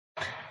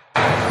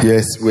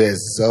Yes, we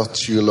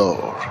exalt you,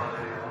 Lord.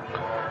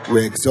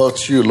 We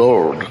exalt you,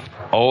 Lord.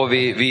 Och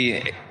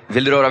vi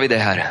vill röra vid det,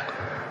 Herre.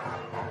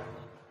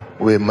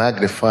 We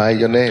magnify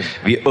your name.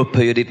 Vi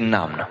upphöjer ditt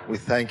namn. We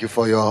thank you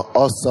for your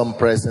awesome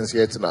presence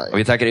here tonight. Och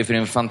vi tackar dig för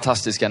din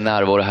fantastiska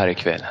närvaro här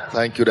ikväll.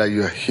 Thank you that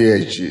you are here,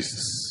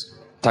 Jesus.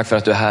 Tack för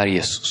att du är här,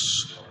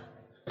 Jesus.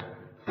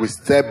 We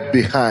step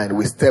behind,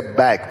 we step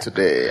back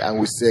today and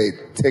we say,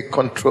 take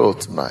control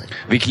tonight.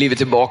 Vi kliver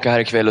tillbaka här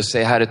ikväll och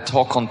säger, Herre,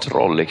 ta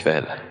kontroll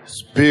ikväll.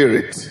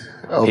 Spirit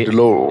of the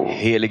Lord.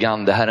 Helig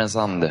ande, Herrens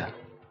ande.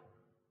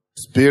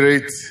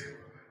 Spirit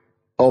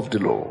of the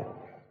Lord.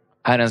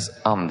 Herrens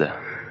ande.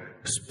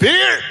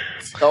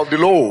 Spirit of the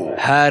Lord.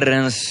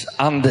 Herrens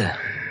ande.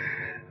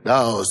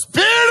 Now,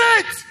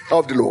 Spirit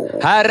of the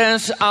Lord.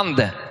 Herrens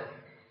ande.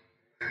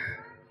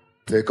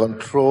 Take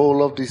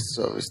control of this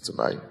service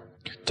tonight.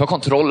 Ta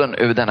kontrollen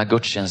över denna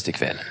gudstjänst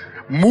ikväll.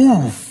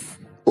 Move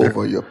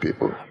over your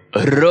people.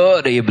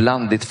 Rör dig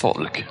ibland ditt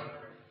folk.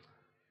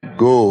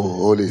 Go,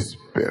 Holy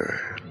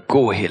Spirit.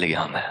 Gå, helige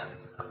ande.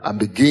 And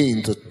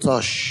begin to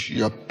touch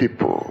your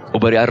people. Och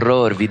börja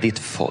rör vid ditt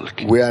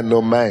folk. Where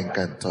no man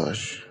can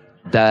touch.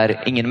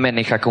 Där ingen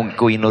människa kan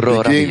gå in och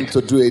röra Begin vid.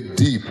 to do a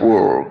deep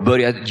work.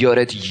 Börja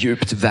göra ett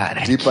djupt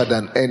verk. Deeper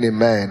than any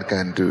man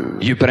can do.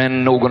 Djupare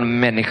än någon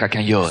människa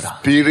kan göra.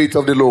 Spirit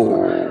of the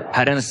Lord.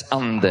 Herrens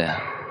ande.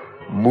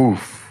 Move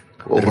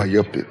over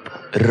your people.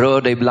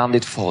 Rör dig bland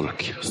ditt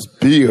folk.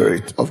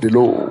 Spirit of the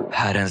Lord.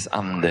 Herrens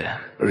ande.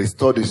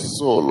 Restore the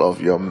soul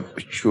of your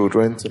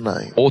children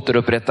tonight.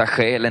 Återupprätta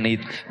själen i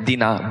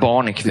dina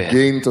barn ikväll.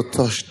 Begin to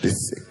touch the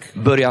sick.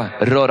 Börja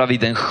röra vid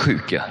den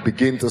sjuka.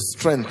 Begin to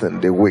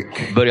strengthen the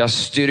weak. Börja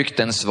styrka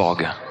den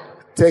svaga.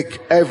 Take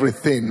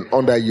everything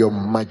under your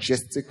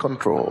majestic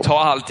control. Ta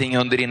allting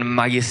under din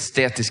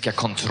majestätiska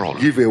kontroll.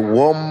 Give a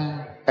warm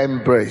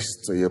embrace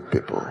to your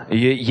people.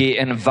 Ge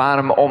en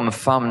varm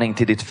omfamning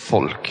till ditt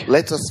folk.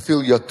 Let us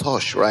feel your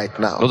touch right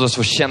now. Låt oss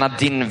få känna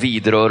din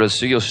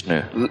vidrörelse just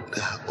nu.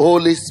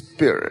 Holy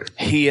Spirit.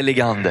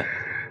 Helig ande.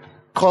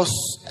 Cause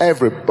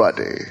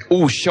everybody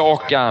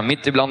Orsaka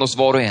mitt ibland oss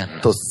var och en.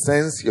 to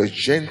sense your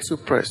gentle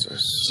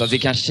presence. Så att vi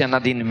kan känna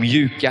din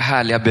mjuka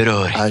härliga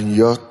beröring. And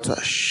your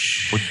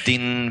touch. Och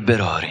din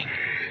beröring.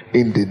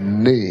 In the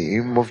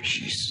name of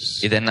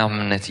Jesus. I det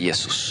namnet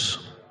Jesus.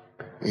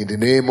 In the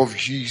name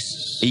of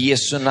Jesus. I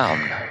Jesu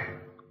namn.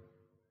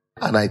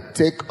 And I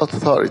take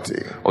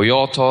authority. Och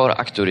jag tar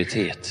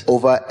auktoritet.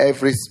 Over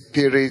every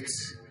spirit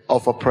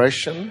of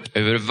oppression.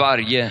 Över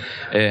varje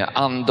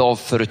ande av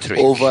förtryck.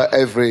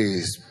 Over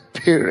every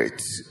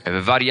spirit. Över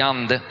varje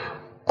ande.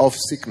 Of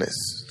sickness.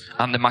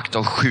 Andemakt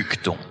av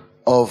sjukdom.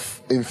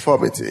 Of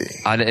infirmity.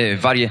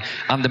 Varje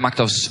andemakt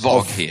av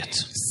svaghet. Of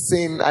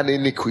sin and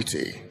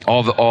iniquity.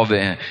 Av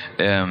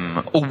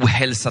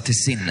ohälsa till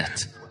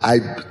sinnet. I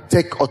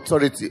take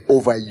authority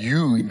over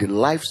you in the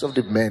lives of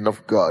the men of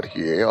God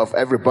here, of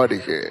everybody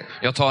here.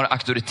 Jag tar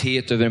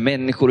auktoritet över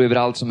människor, över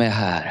allt som är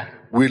här.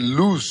 We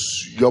lose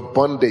your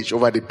bondage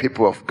over the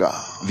people of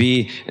God.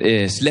 Vi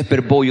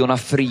släpper bojorna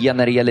fria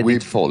när det gäller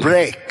ditt folk.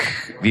 Break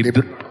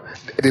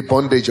the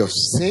bondage of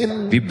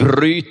sin. Vi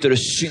bryter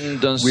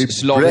syndens We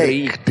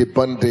slaveri. break the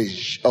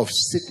bondage of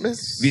sickness.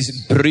 Vi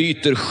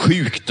bryter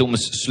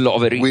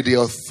sjukdomsslaveri. With the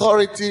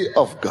authority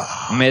of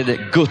God.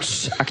 Med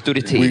Guds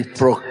auktoritet. We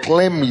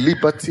proclaim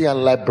liberty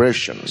and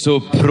liberation. Så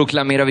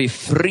proklamerar vi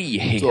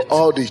frihet. To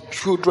all the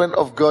children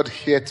of God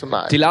here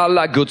tonight. Till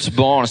alla Guds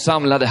barn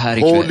samlade här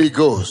ikväll. Holy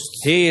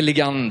Ghost.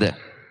 Helig ande.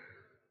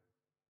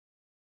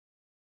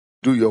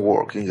 Do your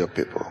work in your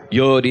people.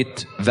 Gör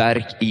ditt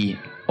verk i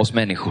oss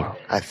människor.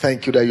 I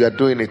thank you that you are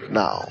doing it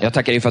now. Jag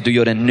tackar dig för att du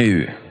gör det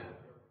nu.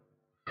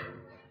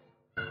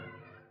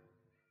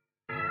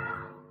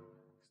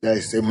 There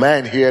is a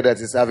man here that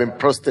is having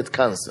prostate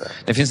cancer.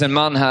 Det finns en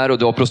man här och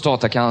du har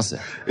prostatacancer.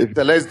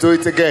 Let's do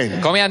it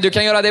again. Kom igen, du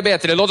kan göra det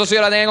bättre. Låt oss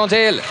göra det en gång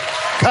till.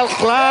 Can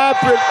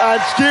clap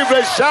and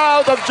give a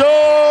shout of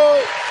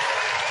joy.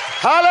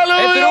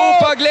 Hallelujah! Ett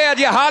rop av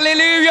glädje.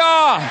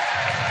 Halleluja!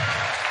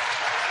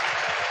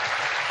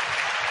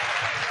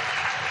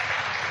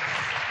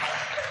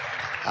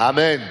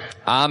 Amen.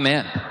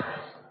 Amen.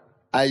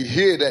 I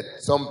hear that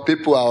some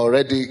people are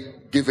already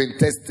giving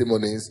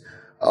testimonies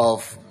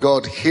of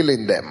God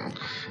healing them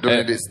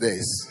during these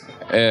days.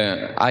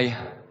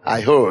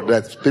 I heard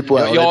that people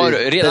are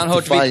already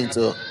testifying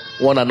to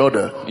one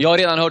another. Jag har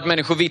redan hört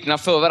människor vittna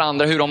för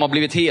varandra hur de har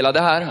blivit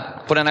helade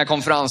här på den här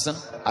konferensen.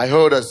 I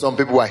heard that some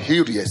people were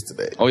healed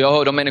yesterday. Och jag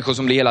hörde om människor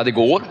som blev helade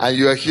igår. And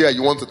you are here,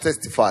 you want to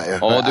testify.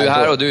 Och du är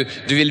här och du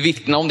vill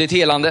vittna om ditt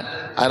helande.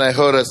 And I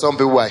heard that some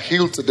people were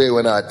healed today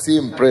when our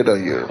team prayed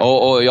on you.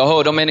 Och jag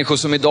hörde om människor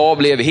som idag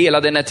blev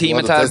helade när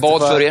teamet här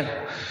bad för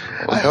er.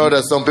 I heard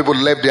that some people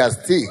left their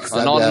sticks.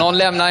 Någon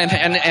lämnade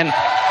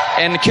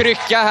en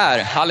krycka här,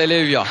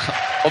 halleluja,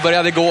 och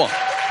började gå.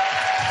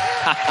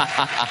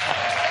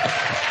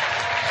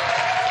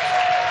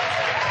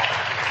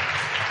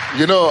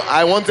 You know,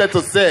 I wanted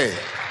to say.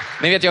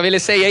 Men vet jag ville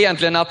säga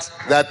egentligen att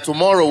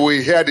tomorrow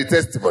we hear the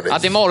testimonies.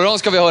 Att imorgon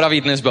ska vi höra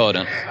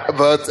vittnesbörden.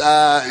 But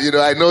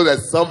I know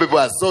that some people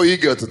are so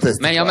eager to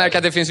testify. Men jag märker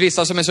att det finns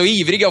vissa som är så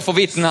ivriga att få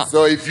vittna.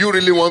 So if you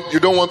really want, you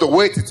don't want to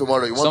wait till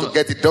tomorrow. You want to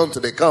get it done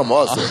today. Come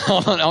also.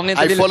 Om ni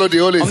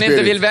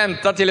inte vill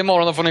vänta till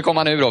imorgon, då får ni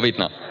komma nu då och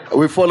vittna.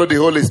 We follow the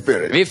Holy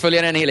Spirit. Vi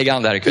följer den heliga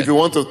ande här ikväll. If you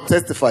want to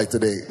testify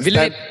today, vill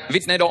du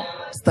vittna idag?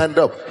 Stand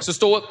up. Så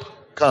stå upp.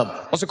 Come.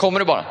 Och så kommer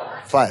du bara.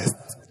 Fast.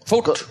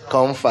 Fort.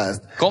 Come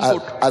fast. Kom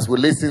fort. As we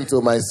listen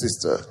to my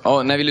sister.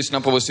 Och när vi lyssnar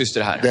på vår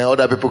syster här. Then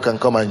other people can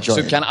come and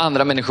join. Så kan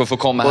andra människor få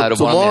komma här och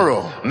vara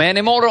med. Men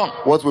imorgon.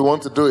 What we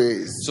want to do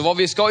is. Så vad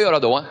vi ska göra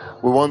då?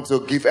 We want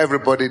to give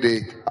everybody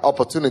the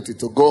opportunity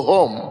to go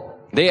home.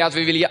 Det är att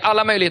vi vill ge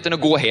alla möjligheten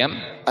att gå hem.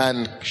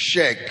 And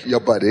check your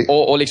body.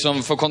 Och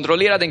liksom få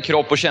kontrollera din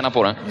kropp och känna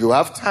på den. You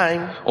have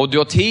time. Och du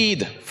har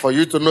tid. For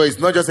you to know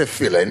it's not just a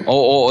feeling.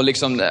 Och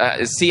liksom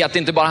se att det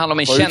inte bara handlar om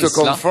en känsla. For you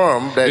to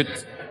confirm that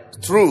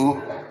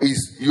true is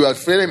you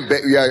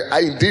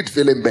are indeed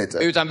feeling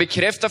better. Utan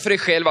bekräfta för dig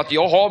själv att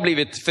jag har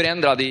blivit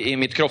förändrad i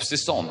mitt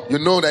kroppstillstånd. You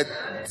know that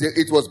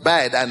it was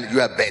bad and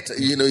you are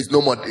better. You know it's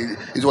no more.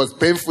 It was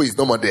painful. It's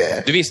no more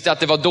there. Du visste att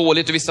det var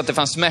dåligt. Du visste att det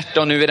fanns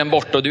smärta och nu är den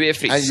borta och du är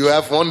frisk. And you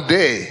have one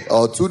day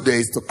or 2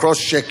 days to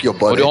cross-check your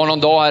body. Och du har någon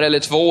dag här eller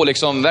 2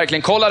 liksom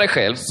verkligen kolla dig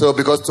själv. So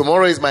because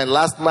tomorrow is my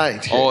last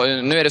night. Och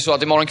nu är det så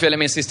att imorgon kväll är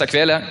min sista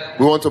kväll.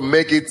 We want to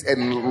make it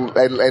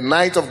a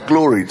night of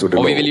glory to the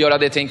Lord. Och vi vill göra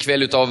det till en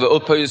kväll utav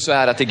upphöjelse och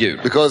ära till Gud.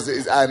 Because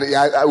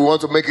I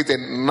want to make it a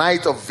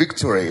night of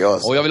victory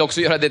also. Och jag vill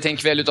också göra det till en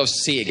kväll utav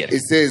seger.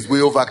 It says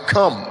we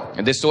overcome.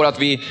 Det står att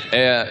vi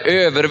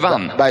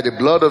övervann by the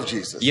blood of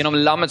Jesus. Genom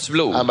lammets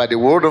blod. And by the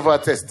word of our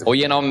testimony. Och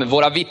genom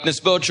våra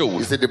vittnesbördsord.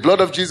 You see, the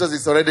blood of Jesus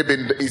is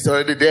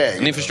already there.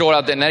 Ni förstår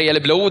att när det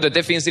gäller blodet,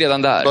 det finns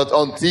redan där. But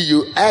until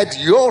you add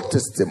your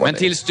testimony. Men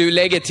tills du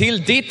lägger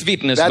till ditt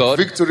vittnesbörd. That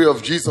victory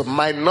of Jesus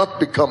might not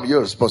become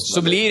yours personally.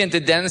 Så blir inte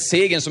den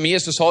segern som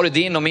Jesus har i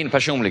din och min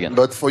personligen.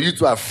 But for you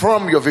to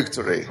affirm your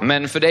victory.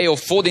 Men för dig att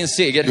få din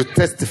seger. You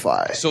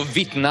testify. Så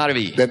vittnar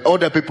vi. Then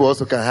other people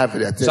also can have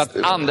their testimony. Så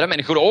att andra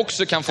människor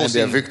också kan få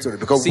sin victory.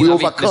 Sina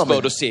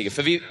vittnesbörd och seger.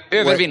 För vi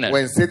övervinner.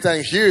 When Satan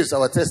hears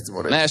our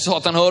testimony, när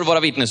Satan hör våra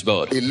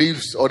vittnesbörd, he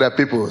leaves other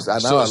people's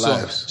and our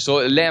lives.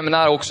 Så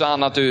lämnar också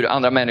annat ur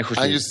andra människors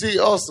liv. And you see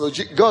also,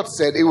 God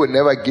said he will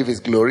never give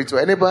his glory to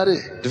anybody.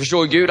 Du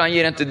förstår, Gud han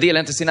delar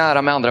inte sin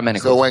ära med andra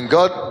människor. So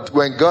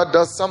when God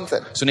does something,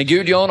 så när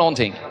Gud gör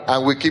någonting,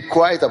 and we keep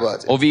quiet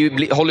about it, och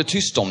vi håller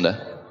tyst om det,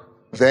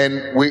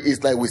 then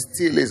it's like we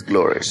steal his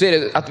glory. Så är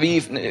det att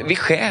vi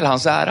stjäl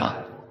hans ära.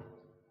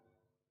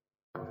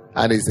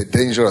 And it's a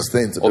dangerous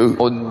thing to do.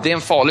 Och det är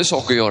en farlig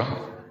sak att göra.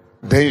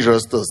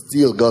 Dangerous to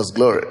steal God's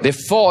glory. Det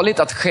är farligt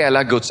att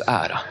stjäla Guds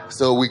ära.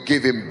 So we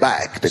give him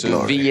back the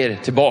glory. Så vi ger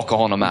tillbaka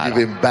honom ära. Give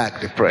him back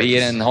the praise. Vi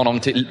ger honom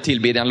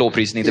tillbedjan,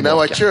 lovprisning tillbaka. In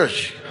our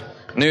church,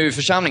 nu i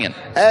församlingen.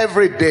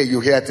 Every day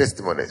you hear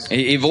testimonies.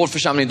 I vår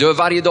församling, du hör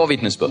varje dag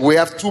vittnesbörd. We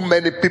have too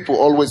many people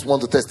always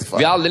want to testify.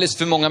 Vi har alldeles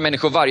för många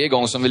människor varje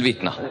gång som vill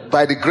vittna.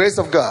 By the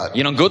grace of God.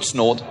 Genom Guds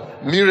nåd.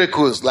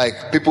 Miracles like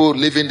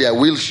people leaving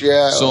their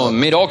wheelchair. Så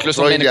mirakler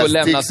som människor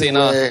lämnar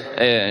sina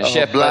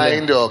käppar.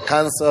 Blind or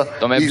cancer.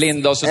 De är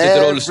blinda och suttit i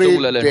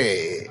rullstol eller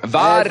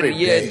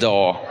varje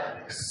dag.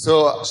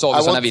 So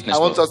I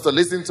want us to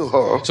listen to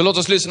her. Så låt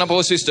oss lyssna på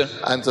vår syster.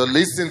 And to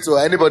listen to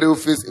anybody who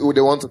feels who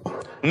they want to.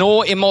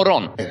 Nå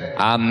imorgon.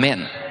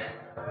 Amen.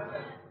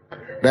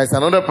 There's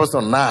another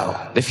person now.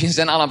 Det finns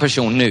en annan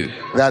person nu.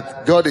 That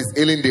God is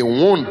healing the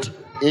wound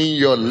in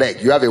your leg.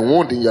 You have a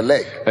wound in your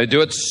leg. Du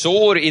har ett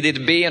sår i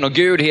ditt ben och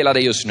Gud helar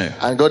dig just nu.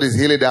 And God is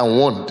healing that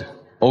wound.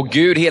 Och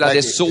Gud helar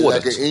det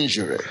såret. Like an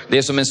injury. Det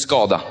är som en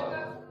skada.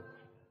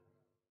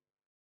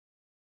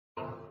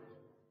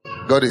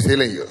 God is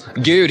healing you.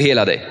 Gud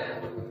helar dig.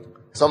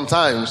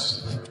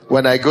 Sometimes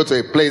when I go to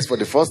a place for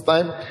the first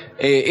time,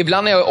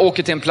 ibland när jag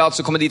åker till en plats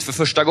och kommer dit för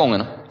första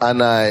gången,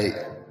 and I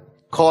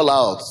call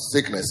out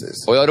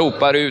sicknesses, och jag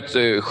ropar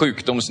ut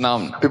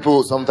sjukdomsnamn,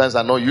 people sometimes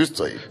are not used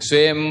to it. Så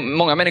är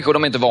många människor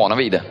de är inte vana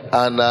vid det.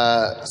 And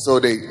so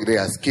they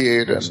are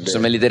scared and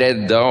som är lite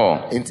rädda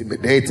och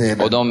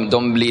intimidated. Och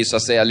de blir så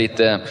att säga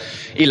lite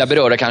illa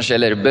berörda kanske,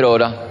 eller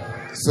berörda.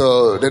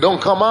 So they don't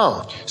come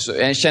out. Så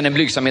en känner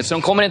blygsamhet, så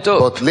de kommer inte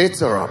upp. But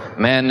later on,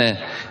 men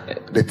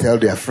they tell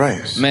their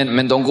friends.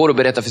 Men de går och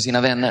berättar för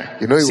sina vänner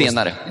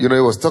senare. He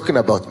was talking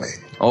about me.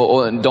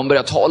 Och de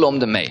börjar tala om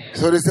det mig.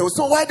 So they say,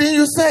 so why didn't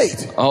you say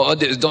it? Och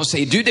de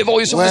säger, du, det var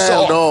ju som du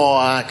sa.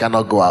 No, I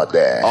cannot go out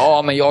there.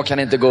 Ja, men jag kan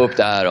inte gå upp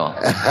där då.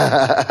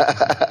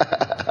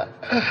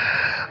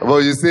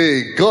 But you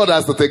see, God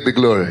has to take the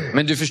glory.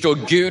 Men du förstår,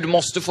 Gud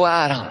måste få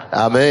äran.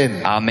 Amen.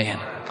 Amen.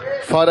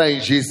 Father, in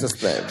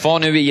Jesus' name. Far,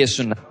 nu i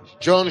Jesu namn.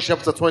 John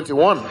chapter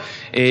 21.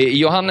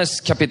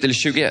 Johannes kapitel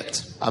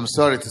 21. I'm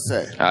sorry to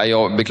say. Ja,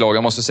 jag beklagar,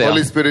 jag måste säga.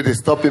 Holy Spirit is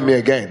stopping me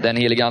again. Den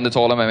heliga ande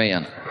talar med mig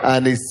igen.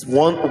 And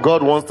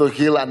God wants to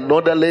heal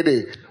another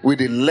lady with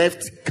the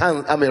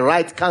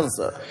right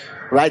cancer.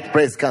 Right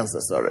breast cancer,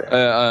 sorry.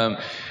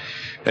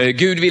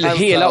 Gud vill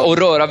hela och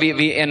röra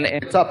vid en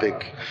topic.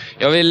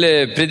 Jag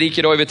vill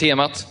predika idag över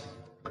temat.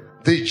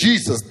 The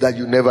Jesus that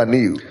you never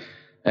knew.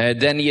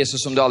 Den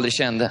Jesus som du aldrig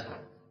kände.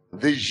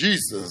 The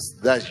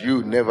Jesus that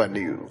you never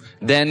knew.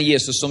 Den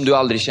Jesus som du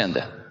aldrig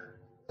kände.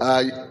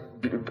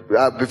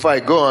 Before I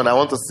go on, I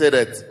want to say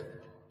that.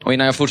 Och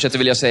innan jag fortsätter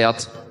vill jag säga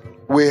att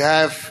we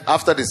have,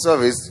 after the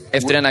service,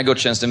 efter den här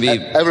gudstjänsten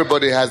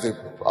everybody has the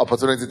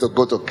opportunity to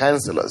go to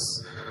counselors.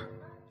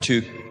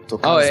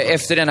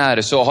 Efter den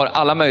här så har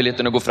alla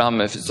möjligheten att gå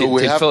fram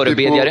till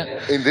förebedjare.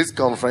 In this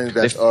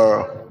conference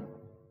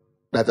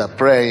that are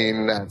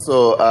praying, and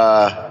so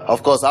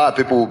of course our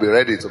people will be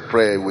ready to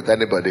pray with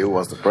anybody who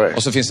wants to pray.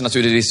 Och så finns det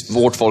naturligtvis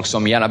vårt folk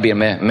som gärna ber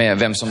med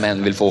vem som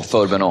än vill få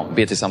förbön och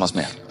be tillsammans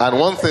med.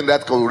 And one thing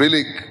that could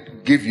really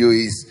give you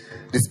is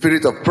the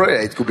spirit of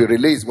prayer. It could be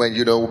released when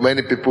you know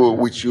many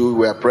people with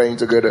you were praying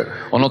together.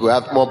 You could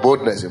have more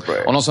boldness in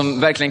prayer. Och någon som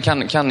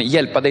verkligen kan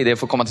hjälpa dig, det är att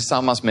få komma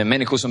tillsammans med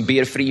människor som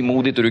ber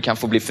frimodigt, och du kan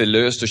få bli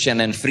förlöst och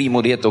känna en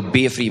frimodighet och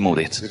be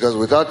frimodigt. Because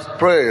without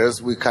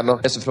prayers we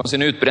cannot. Från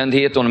sin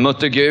utbrändhet och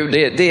mötte Gud,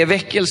 det är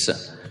väckelse.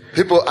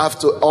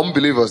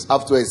 Unbelievers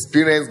have to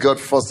experience God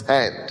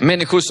firsthand.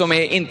 Människor som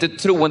är inte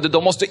troende,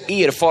 de måste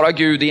erfara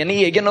Gud i en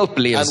egen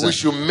upplevelse. And we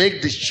should make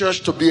the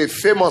church to be a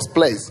famous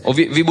place. Och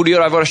vi borde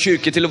göra våra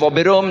kyrkor till att vara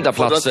berömda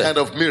platser kind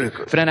of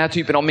för den här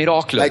typen av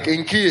mirakler. Like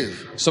in Kiev.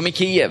 Som i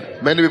Kiev.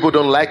 Many people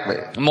don't like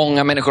me.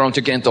 Många människor, de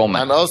tycker inte om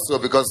mig. And also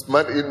because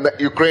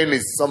Ukraine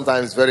is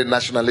sometimes very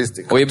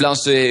nationalistic. Och ibland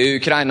så är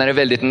ukrainare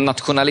väldigt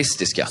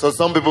nationalistiska. So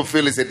some people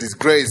feel it's a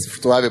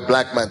disgrace to have a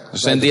black man.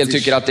 Så en del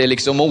tycker att det är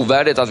liksom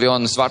ovärdigt att vi har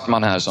en svart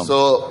man här som.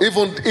 So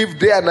even if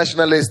they are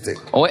nationalistic.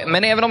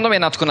 Men även om de är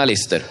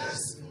nationalister.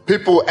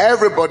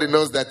 Everybody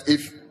knows that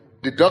if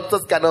the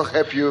doctors cannot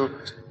help you,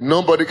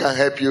 nobody can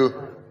help you.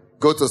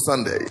 Go to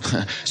Sunday.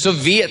 Så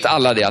vet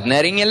alla det, att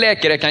när ingen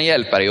läkare kan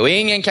hjälpa dig och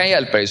ingen kan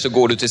hjälpa dig, så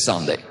går du till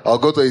Sunday. Or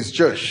go to his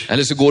church.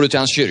 Eller så går du till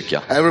hans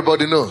kyrka.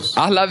 Everybody knows.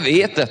 Alla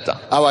vet detta.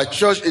 Our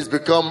church is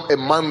become a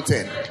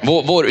mountain.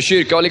 Vår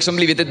kyrka har liksom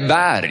blivit ett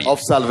berg. Of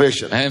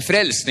salvation. En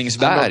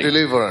frälsningsberg. Of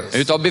deliverance.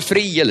 Utav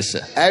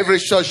befrielse. Every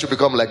church should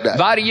become like that.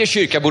 Varje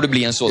kyrka borde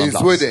bli en sådan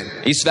plats. Sweden.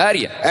 I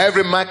Sverige.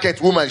 Every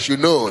market woman should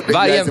know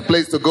that there is a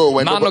place to go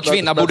when man och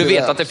kvinna borde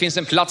veta att det finns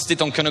en plats dit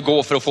de kunde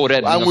gå för att få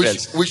räddning och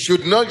frälsning. We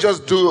should not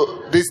just do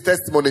this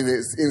testimony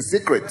in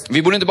secret.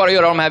 Vi borde inte bara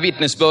göra de här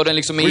vittnesbörden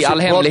liksom i all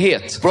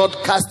hemlighet.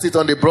 Broadcast it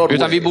on the Broadway.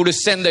 Utan vi borde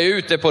sända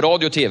ut det på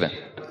radio och tv.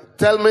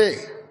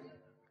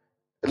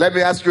 Let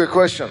me ask you a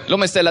question. Låt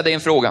mig ställa dig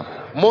en fråga.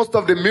 Most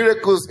of the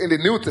miracles in the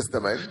New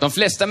Testament, de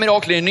flesta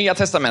mirakler i Nya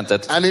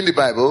testamentet and in the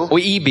Bible, och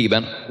i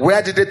Bibeln,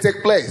 where did they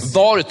take place?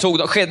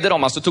 Var skedde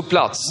de, alltså tog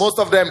plats? Most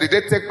of them, did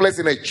they take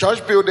place in a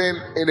church building,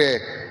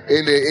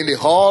 in the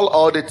hall,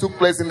 or they took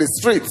place in the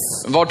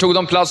streets? Var tog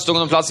de plats? Tog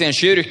de plats i en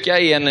kyrka,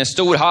 i en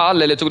stor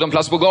hall, eller tog de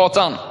plats på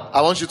gatan?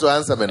 I want you to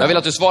answer me now. Jag vill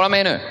att du svarar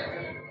mig nu.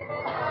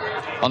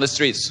 On the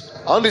streets.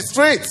 On the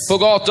streets. På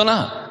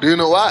gatorna. Do you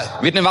know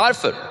why? Vet ni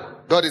varför?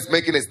 God is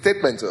making a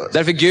statement to us.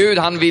 Därför Gud,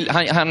 han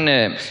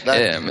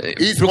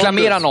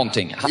proklamerar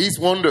någonting. His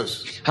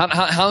wonders.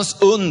 Hans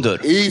under.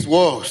 His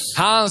works.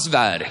 Hans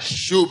verk.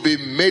 Should be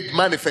made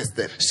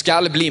manifested.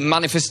 Skall bli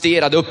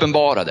manifesterade,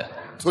 uppenbarade.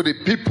 To the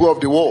people of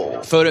the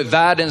world. För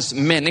världens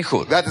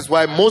människor. That is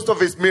why most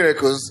of his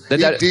miracles he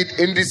did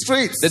in the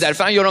streets. Det är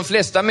därför han gör de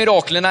flesta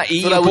miraklerna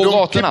på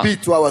gatorna.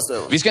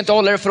 Vi ska inte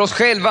hålla det för oss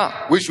själva.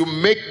 We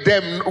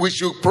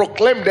should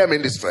proclaim them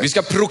in the streets. Vi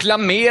ska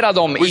proklamera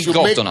dem i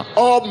gatorna.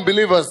 All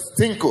believers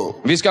think.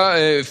 Vi ska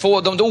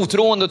få de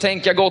otroende att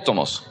tänka gott om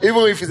oss.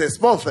 Even if it's a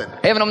small thing.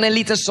 Även om det är en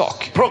liten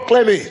sak.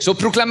 Proclaim it. Så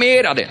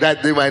proklamera det.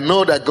 That they might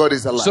know that God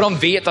is alive. Så de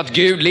vet att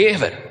Gud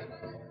lever.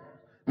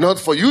 Not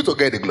for you to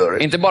get the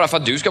glory. Inte bara för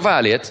att du ska få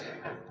härlighet.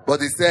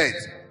 But he said,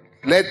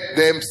 let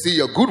them see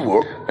your good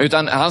work.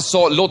 Utan han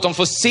sa, låt dem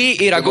få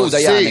se era goda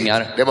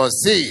gärningar. They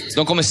must see it.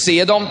 De kommer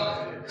se dem.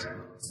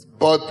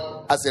 But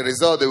as a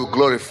result they will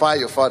glorify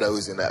your Father who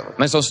is in heaven.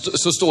 Men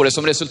så står det,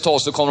 som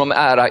resultat så kommer de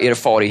ära er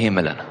far i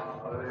himmelen.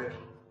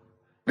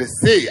 They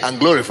see and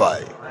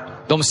glorify.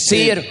 De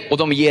ser och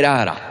de ger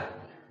ära.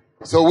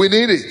 So we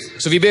need it.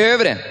 Så vi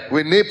behöver det.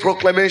 We need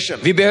proclamation.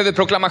 Vi behöver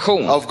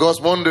proklamation. Of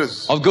God's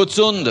wonders. Av Guds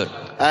under.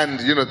 And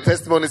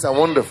testimonies are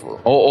wonderful.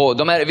 Och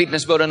de här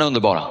vittnesbörden är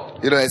underbara.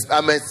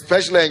 I'm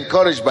especially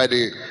encouraged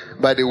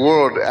by the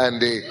word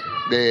and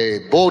the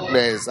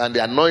boldness and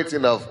the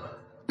anointing of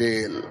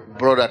the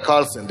brother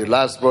Carlson, the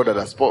last brother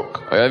that spoke.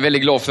 Och jag är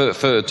väldigt glad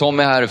för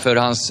Tommy här, för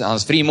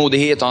hans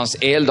frimodighet och hans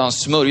eld och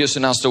hans smörjelse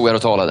när han stod här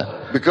och talade.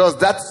 Because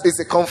that is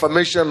a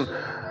confirmation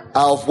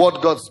of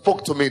what God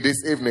spoke to me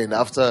this evening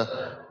after,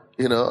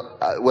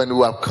 when we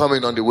were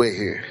coming on the way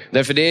here.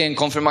 Därför det är en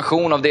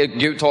konfirmation av det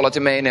Gud talade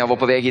till mig när jag var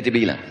på väg hit i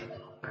bilen.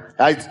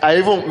 I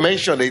even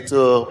mentioned it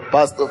to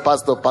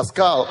Pastor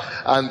Pascal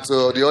and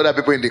to the other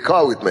people in the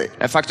car with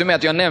me. Faktum är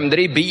att jag nämnde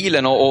det i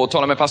bilen och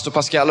talade med Pastor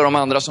Pascal och de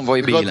andra som var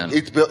i bilen.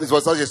 It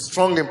was such a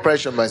strong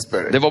impression in my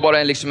spirit. Det var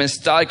bara en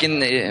stark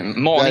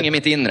maning i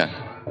mitt inre.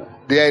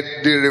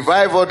 The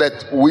revival that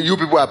you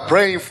people are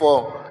praying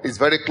for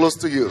is very close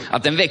to you.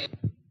 Att den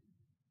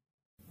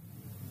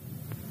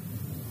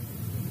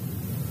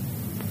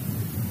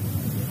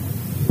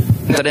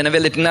den är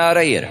väldigt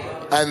nära er.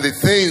 And the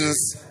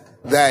things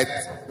that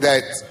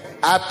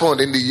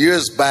happened in the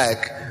years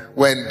back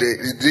when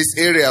this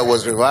area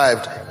was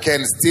revived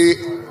can still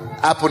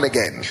happen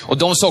again. Och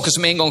de saker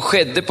som en gång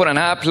skedde på den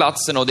här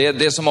platsen och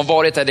det som har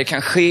varit där, det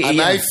kan ske igen.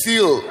 And I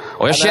feel,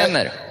 och jag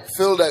känner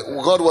that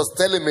God was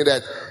telling me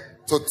that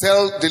to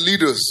tell the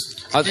leaders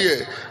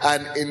here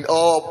and in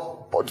all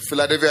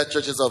Philadelphia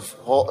churches of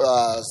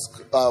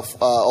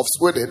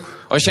Sweden.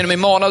 Och jag känner mig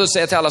manad att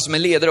säga till alla som är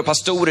ledare och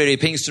pastorer i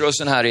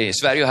pingströrelsen här i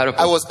Sverige och här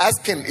uppe. I was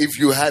asking if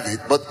you have it,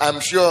 but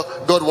I'm sure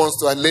God wants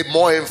to lay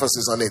more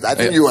emphasis on it. I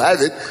think you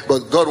have it,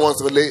 but God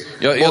wants to lay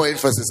more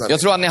emphasis on it. Jag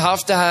tror att ni har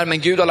haft det här, men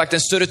Gud har lagt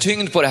en större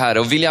tyngd på det här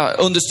och vill jag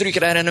understryka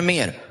det här ännu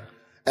mer.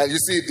 And you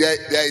see,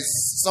 there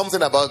is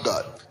something about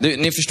God.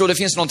 Ni förstår, det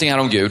finns någonting här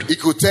om Gud. He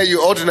could tell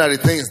you ordinary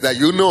things that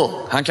you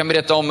know. Han kan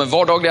berätta om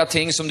vardagliga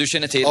ting som du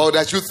känner till. Or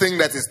that you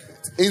think that is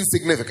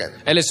insignificant.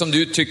 Eller som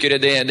du tycker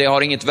det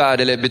har inget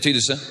värde eller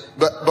betydelse.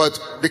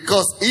 But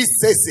because he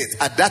says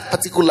it at that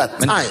particular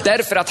time. Men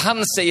därför att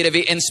han säger det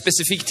vid en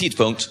specifik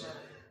tidpunkt.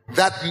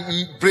 That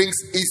brings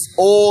his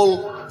all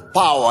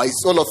power,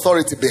 his all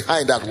authority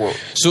behind that word.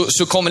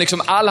 Så kommer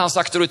liksom all hans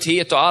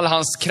auktoritet och all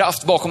hans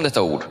kraft bakom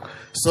detta ord.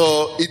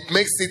 So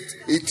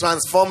it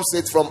transforms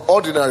it from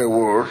ordinary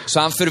word. Så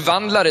han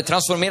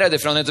transformerar det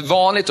från ett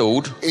vanligt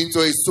ord into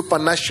a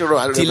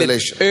supernatural till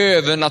revelation. Ett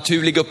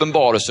övernaturlig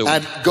uppenbarelse.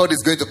 And God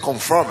is going to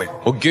confirm it.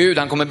 Och Gud,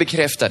 han kommer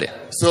bekräfta det.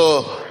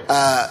 So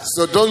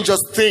don't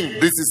just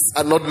think this is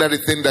an ordinary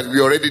thing that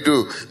we already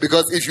do,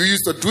 because if you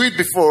used to do it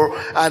before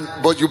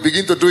but you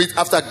begin to do it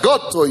after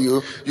God told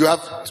you,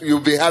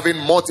 you'll be having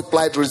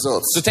multiplied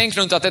results. Så tänk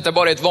nu inte att detta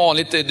bara är ett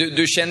vanligt,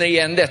 du känner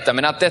igen detta,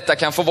 men att detta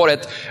kan få vara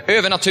ett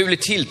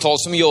övernaturligt tilltal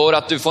som gör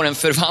att du får en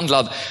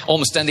förvandlad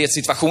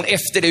omständighetssituation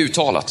efter det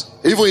uttalat.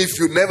 Even if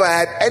you never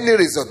had any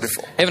result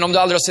before. Även om du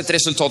aldrig har sett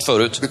resultat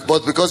förut.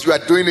 But because you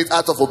are doing it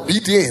out of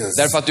obedience.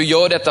 Därför att du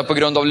gör detta på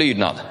grund av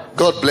lydnad.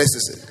 God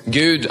blesses it.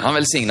 Gud, han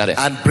välsignar det.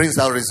 And brings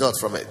out results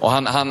from it. Och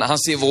han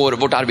ser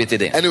vårt arbete i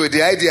det. Anyway, the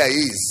idea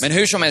is. Men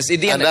hur som helst,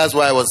 idén. And that's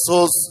why I was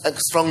so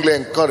strongly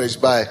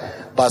encouraged by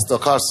Pastor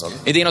Carson.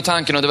 Idén och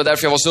tanken, och det var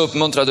därför jag var så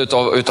uppmuntrad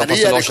utav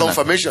Pastor Larsson.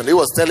 Confirmation. He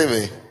was telling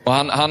me. Och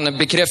han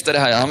bekräftade det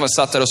här. Han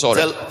satt där och sa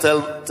det.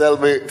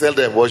 Tell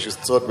them what you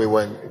told me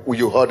when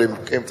you heard him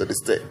came to the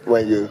state.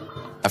 When you.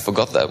 I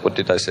forgot that. What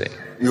did I say?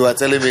 You are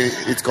telling me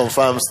it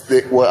confirms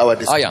our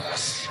decision.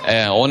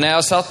 Och när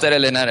jag satt där,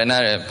 eller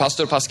när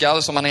pastor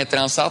Pascal, som han heter,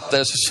 han satt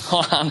där, så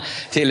sa han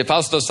till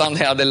pastor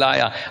Sandra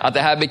Adelaja att det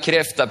här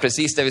bekräftar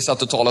precis det vi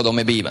satt och talade om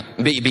i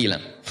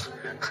bilen.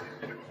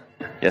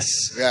 Yes.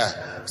 Yeah.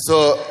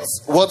 So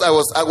what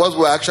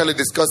we were actually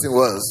discussing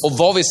was. Och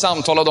vad vi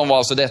samtalade om var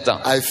alltså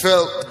detta. I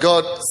felt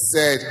God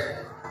said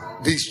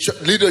the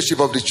leadership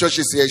of the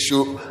churches here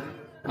should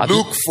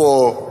look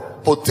for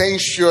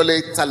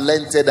potentially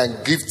talented and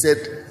gifted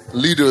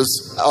leaders,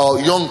 or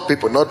young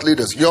people, not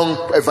leaders, young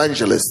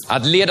evangelists.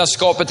 Att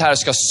ledarskapet här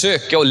ska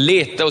söka och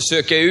leta och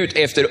söka ut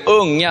efter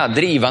unga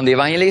drivande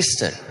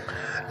evangelister.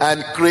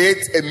 And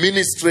create a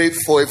ministry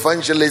for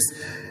evangelists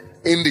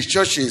in the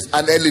churches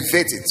and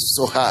elevate it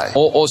so high.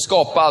 Och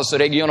skapa alltså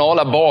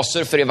regionala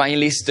baser för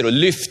evangelister och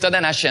lyfta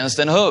den här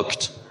tjänsten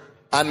högt.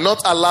 And not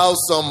allow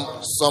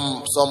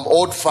some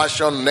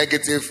old-fashioned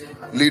negative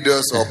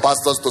leaders or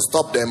pastors to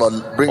stop them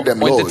or bring them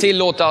low. Och inte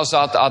tillåta alltså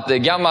att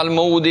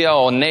gammalmodiga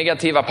och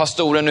negativa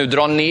pastorer nu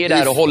drar ner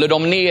där och håller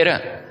dem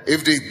nere.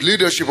 If the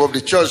leadership of the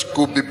church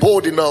could be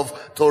bold enough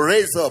to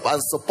raise up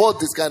and support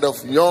this kind of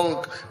young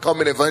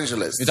coming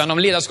evangelists. Utan om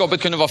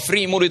ledarskapet kunde vara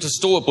frimodigt och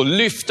stå upp och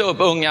lyfta upp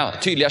unga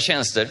tydliga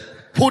tjänster.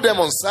 Put them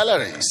on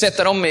salaries.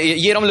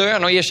 Ge dem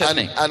lön och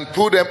ersättning. And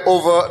put them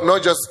over,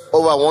 not just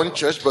over one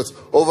church, but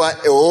over a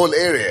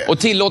whole area. Och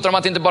tillåta dem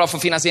att inte bara få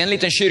finnas i en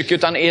liten kyrka,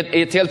 utan i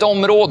ett helt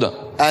område.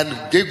 And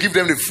give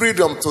them the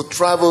freedom to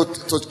travel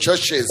to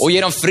churches. Och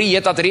ge dem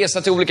frihet att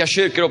resa till olika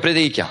kyrkor och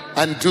predika.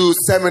 And do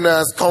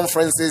seminars,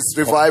 conferences,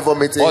 revival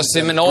meetings. Och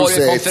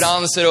seminarier,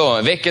 konferenser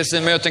och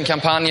väckelsemöten,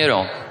 kampanjer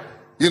och.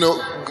 You know,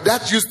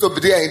 that used to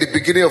be there in the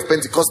beginning of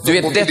Pentecostal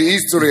movement, in the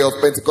history of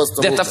Pentecostal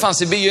movement. Detta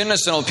fanns i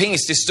begynnelsen av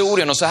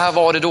pingsthistorien, och så här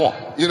var det då.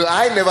 You know,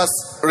 I never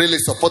really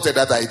supported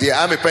that idea.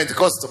 I'm a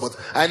Pentecostal, but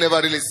I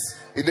never really,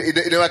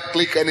 it never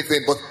clicked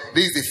anything. But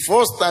this is the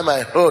first time I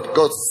heard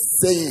God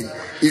saying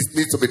it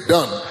needs to be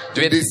done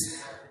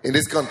in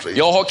this country.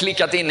 Jag har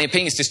klickat in i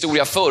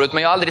pingsthistoria förut,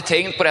 men jag har aldrig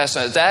tänkt på det här så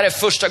här. Det här är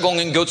första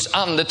gången Guds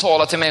ande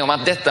talar till mig om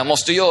att detta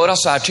måste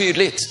göras så här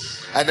tydligt.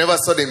 I never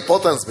saw the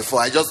importance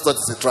before. I just thought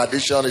it's a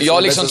tradition. Jag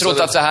har liksom trott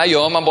att så här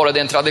gör man bara, det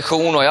är en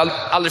tradition, och jag har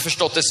aldrig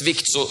förstått dess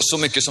vikt så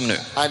mycket som nu.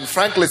 And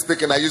frankly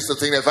speaking, I used to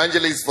think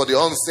evangelists for the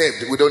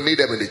unsaved, we don't need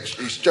them in the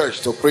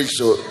church to preach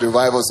to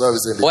revival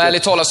service in the Och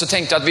ärligt talat så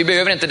tänkte jag att vi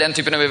behöver inte den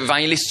typen av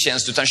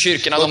evangelisttjänst, utan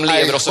kyrkorna de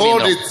lever och så vidare.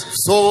 I heard it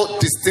so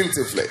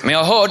distinctively. Men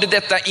jag hörde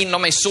detta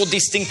inom mig så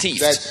distinktivt.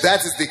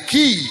 That is the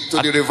key to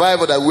the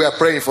revival that we are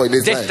praying for in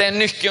this time. Detta är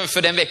nyckeln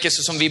för den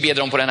väckelse som vi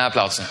ber om på den här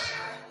platsen.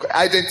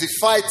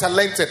 Identify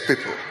talented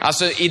people.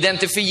 Alltså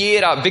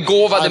identifiera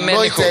begåvade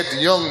människor.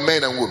 Anointed young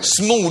men and women.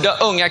 Smorda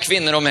unga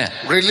kvinnor och män.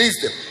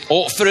 Release them.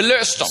 Och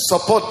förlös dem.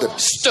 Support them.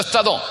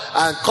 Stötta dem.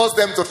 And cause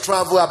them to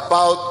travel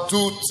about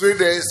 2-3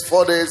 days,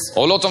 4 days.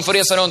 Och låt dem få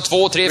resa runt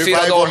 2, 3,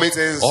 4 dagar.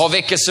 Och ha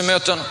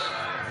väckelsemöten.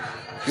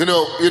 You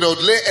know,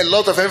 lay a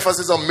lot of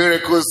emphasis on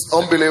miracles,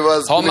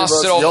 unbelievers, ha believers,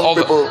 massor young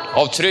people.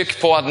 av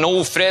tryck på att nå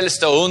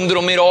ofrälsta, under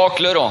och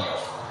mirakler då.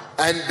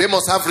 And they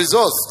must have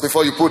results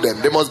before you put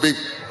them. They must be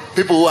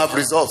people who have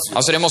results.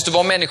 Alltså det måste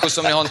vara människor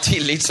som ni har en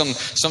tillit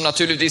som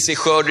naturligtvis är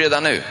skörd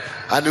redan nu.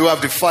 And who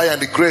have the fire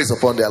and the grace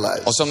upon their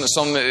lives. Och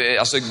som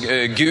alltså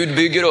Gud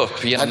bygger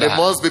upp genom and det här. And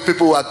there must be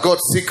people who are God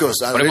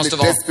seekers and really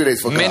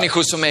desperate for God.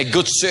 Människor som är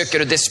Guds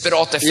sökare och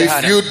desperata efter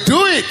Herren. If you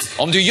do it,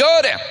 om du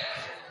gör det,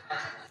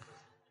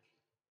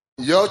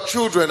 your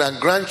children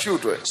and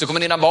grandchildren, så kommer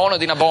dina barn och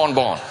dina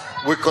barnbarn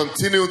will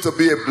continue to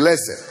be a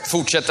blessing.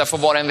 Fortsätta få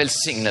vara en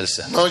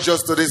välsignelse. Not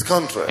just to this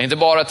country. Inte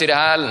bara till det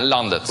här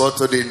landet. But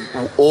to the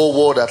whole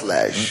world at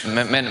large.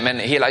 Men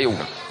hela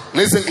jorden.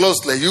 Listen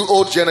closely, you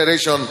old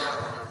generation,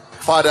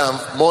 father and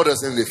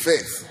mothers in the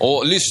faith.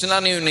 Och lyssna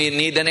nu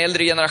ni den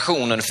äldre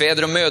generationen,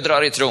 fäder och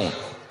mödrar i tron.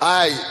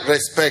 I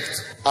respect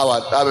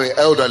our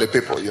elderly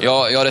people. You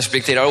know? Jag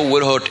respekterar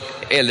oerhört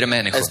äldre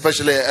människor.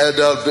 Especially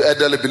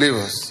elderly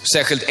believers.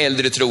 Särskilt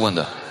äldre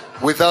troende.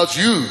 Without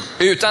you,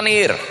 utan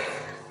er,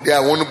 there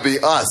won't be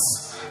us.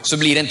 Så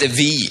blir det inte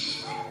vi.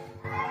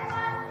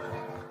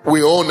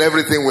 We own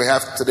everything we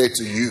have today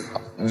to you.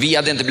 Vi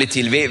hade inte blivit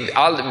till. Vi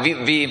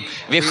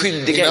är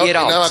skyldiga er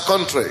allt. In our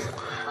country,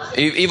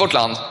 I vårt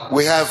land.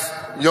 We have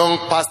young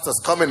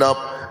pastors coming up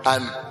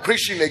and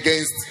preaching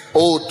against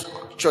old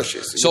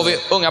churches. Så har vi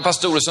unga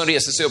pastorer som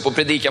reser sig upp och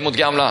predikar mot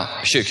gamla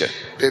kyrkor.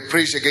 They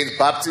preach against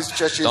Baptist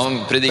churches.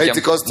 De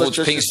predikar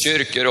mot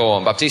pingstkyrkor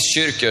och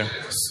baptistkyrkor.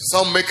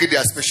 Some make it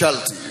their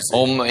specialty.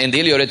 Om en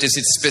del gör det till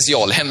sitt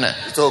specialämne.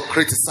 So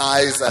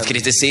criticize att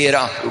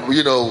kritisera.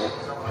 You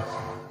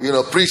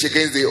know, preach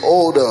against the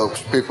older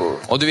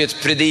people. Och du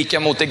vet, predika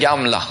mot det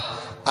gamla.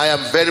 I am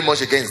very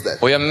much against that.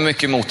 Och jag är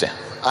mycket emot det.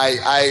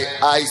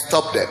 I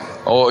stop them.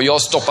 Och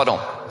jag stoppar dem.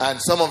 And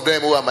some of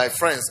them who are my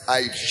friends,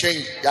 I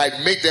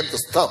make them to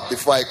stop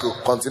before I could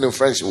continue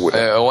friendship with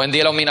them. Och en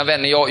del av mina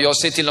vänner, jag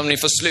ser till om ni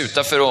får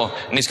sluta för att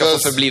ni ska få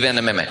förbli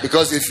vänner med mig.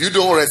 Because if you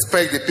don't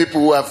respect the people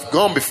who have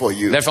gone before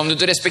you. Därför om du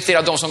inte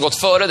respekterar de som gått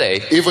före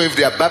dig. Even if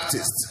they are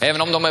Baptists.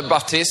 Även om de är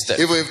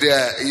baptister. Even if they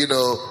are,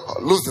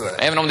 Lutheran.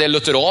 Även om det är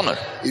lutheraner.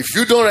 If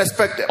you don't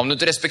respect them. Om du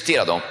inte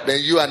respekterar dem. Then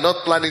you are not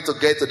planning to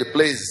get to the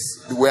place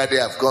where they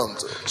have gone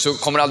to. Så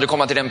kommer du aldrig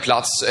komma till den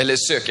plats eller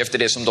söka efter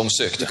det som de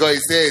sökte. Because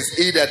it says,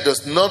 he that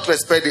does not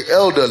respect the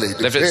elderly,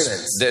 the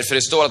parents. Därför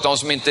det står att de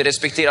som inte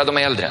respekterar de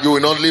äldre. You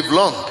will not live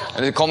long.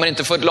 Det kommer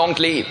inte få ett långt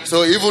liv.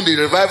 So even the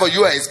revival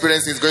you are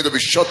experiencing is going to be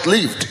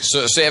short-lived.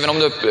 Så även om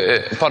du,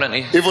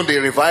 even the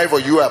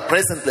revival you are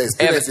presently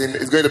experiencing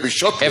is going to be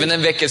short-lived. Även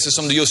den väckelse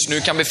som du just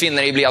nu kan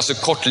befinna dig i blir alltså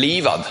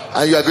kortlivad.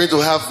 And you are going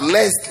to have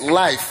less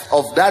life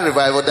of that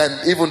revival than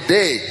even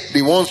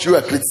the ones you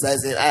are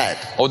criticizing had.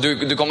 Och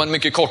du kommer en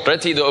mycket kortare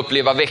tid att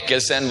uppleva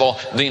väckelse än vad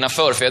dina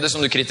förfäder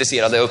som du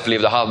kritiserade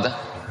upplevde hade.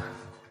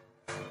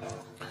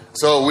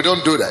 So we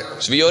don't do that.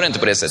 Så vi gör inte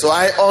på det sättet. So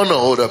I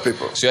honor older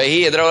people. Så jag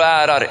hedrar och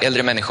ärar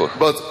äldre människor.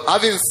 But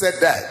having said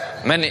that,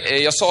 men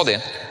jag sa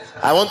det.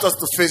 I want us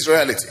to face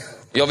reality.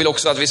 Jag vill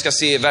också att vi ska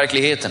se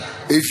verkligheten.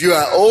 If you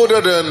are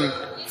older than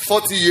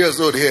 40 years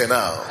old here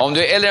now. Om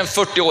du är äldre än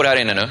 40 år här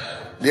inne nu.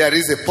 There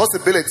is a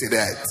possibility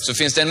that. Så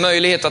finns det en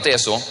möjlighet att det är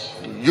så.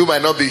 You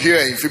might not be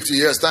here in 50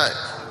 years time.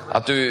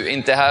 Att du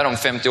inte är här om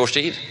 50 års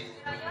tid.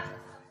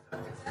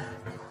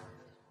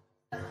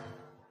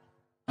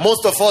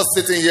 Most of us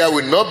sitting here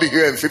will not be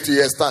here in 50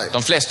 years time.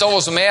 De flesta av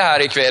oss som är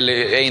här ikväll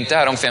är inte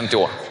här om 50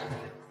 år.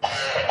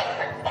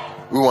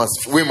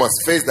 We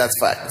must face that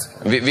fact.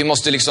 Vi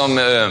måste liksom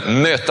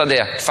möta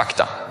det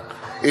fakta.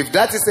 If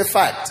that is a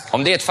fact.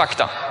 Om det är ett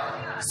fakta.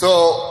 So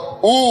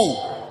who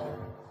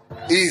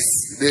is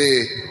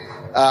the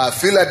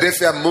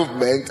Philadelphia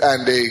movement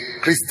and the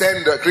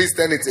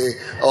Christianity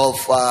of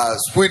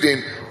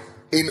Sweden,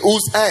 in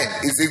whose hand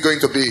is it going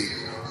to be?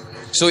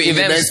 Så in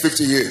the next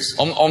 50 years?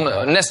 Om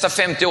nästa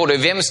 50 år, då,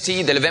 vems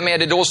tid eller vem är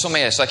det då som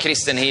är så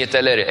kristenhet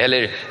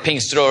eller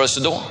pingströrelse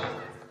då?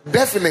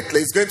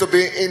 Definitely it's going to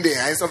be in the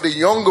hands of the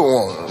younger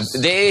ones.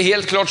 Det är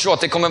helt klart så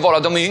att det kommer vara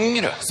de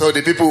yngre. So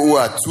the people who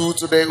are 2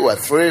 today, who are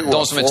 3, who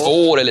de som är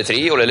 2 år eller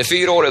 3 år eller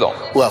 4 år idag.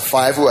 Who are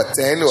 5, who are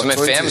 10, who som are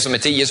 20. Som är 5, som är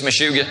 10, som är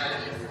 20.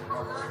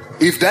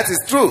 If that is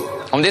true.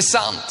 Om det är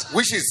sant.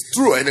 Which is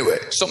true anyway.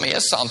 Som är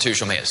sant hur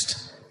som helst.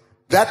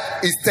 That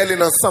is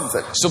telling us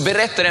something. Så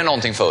berättar det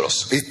någonting för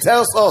oss. It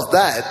tells us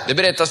that. Det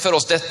berättar för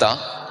oss detta.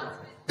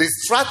 The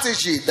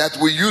strategy that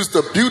we use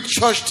to build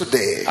church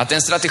today. Att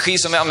den strategi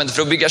som vi använder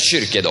för att bygga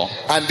kyrka idag.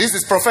 And this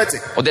is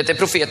prophetic. Och det är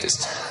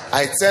profetiskt.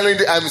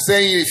 I'm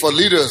saying it for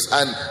leaders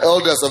and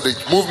elders of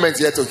the movement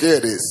here to hear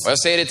this. Och jag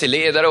säger det till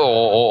ledare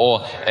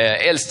och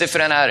äldste för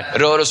den här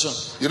rörelsen.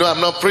 You know,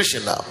 I'm not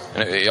preaching now.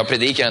 Jag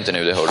predikar inte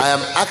nu, det hör du. I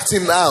am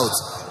acting out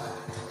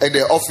in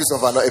the office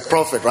of a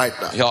prophet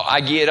right now. Jag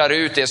agerar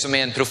ut det som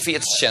är en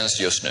profetstjänst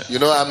just nu. You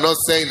know, I'm not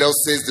saying that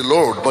says the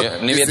Lord, but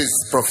this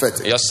is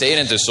prophetic. Jag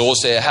säger inte så,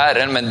 säger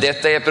Herren, men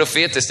detta är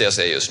profetiskt det jag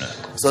säger just nu.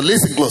 So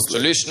listen closely. Så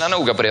lyssna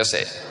noga på det jag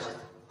säger.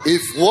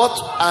 If what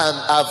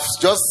I've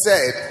just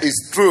said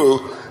is true,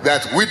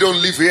 that we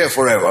don't live here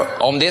forever.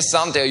 Om det är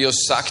sant det jag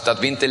just sagt,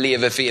 att vi inte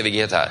lever för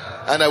evighet här.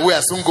 And that we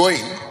are soon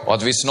going. Och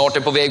att vi snart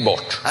är på väg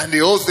bort. And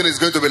the whole thing is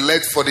going to be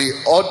left for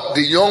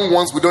the young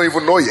ones we don't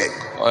even know yet.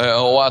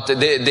 Och att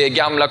det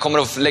gamla kommer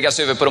att läggas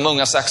över på de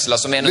ungas axlar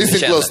som ännu inte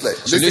känner.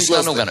 Så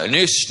lyssna noga nu,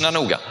 lyssna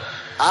noga.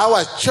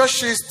 Our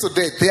churches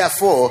today,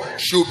 therefore,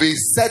 should be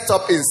set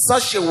up in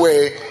such a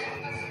way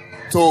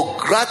to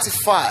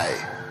gratify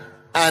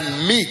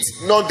and meet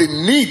not the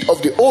need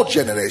of the old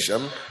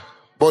generation,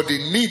 but the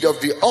need of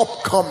the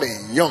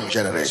upcoming young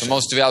generation. Så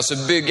måste vi alltså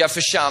bygga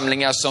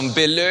församlingar som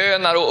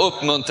belönar och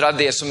uppmuntrar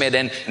det som är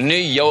den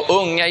nya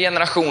och unga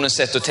generationens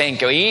sätt att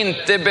tänka och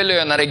inte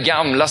belönar det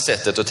gamla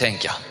sättet att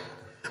tänka.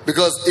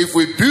 Because if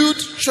we build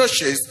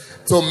churches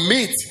to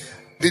meet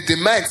the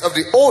demands of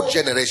the old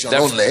generation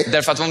only.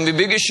 Därför att om vi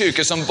bygger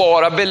kyrkor som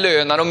bara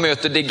belönar och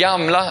möter det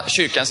gamla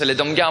kyrkans eller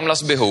de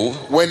gamlas behov.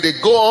 When they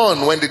go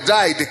on, when they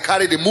die, they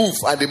carry the move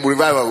and the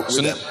revival with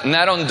så them.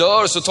 När de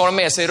dör så tar de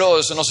med sig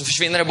rörelsen och så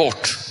försvinner det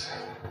bort.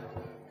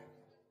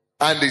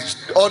 And the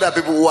other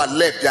people who are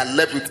left, they are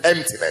left with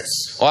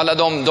emptiness. Och alla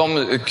de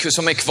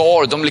som är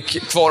kvar, de blir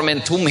kvar med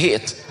en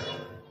tomhet.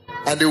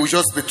 And they will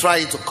just be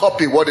trying to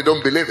copy what they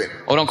don't believe in.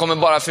 Och de kommer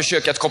bara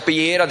försöka att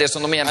kopiera det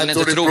som de egentligen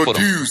inte tror på.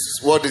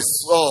 What they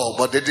saw,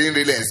 but they didn't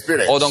really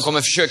experience. Och de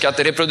kommer försöka att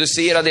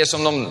reproducera det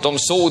som de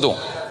såg då.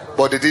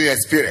 But they didn't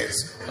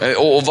experience.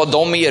 Och vad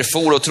de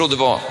erfor och trodde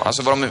var,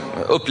 alltså vad de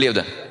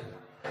upplevde.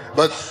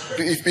 But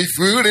if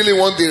we really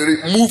want the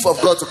move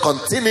of God to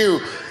continue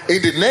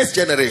in the next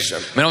generation.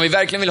 Men om vi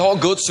verkligen vill ha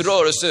Guds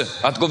rörelse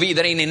att gå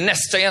vidare in i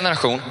nästa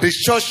generation. The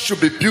church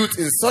should be built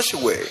in such a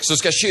way. Så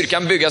ska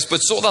kyrkan byggas på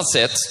ett sådant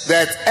sätt.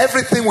 That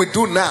everything we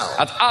do now.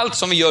 Att allt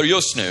som vi gör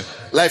just nu.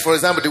 Like for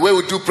example, the way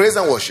we do praise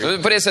and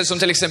worship. På det sätt som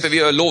till exempel vi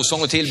gör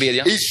lovsång och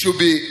tillbedjan. It should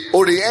be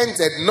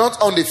oriented not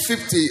on the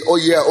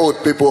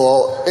 50-year-old people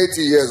or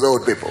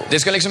 80-years-old people. Det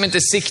ska liksom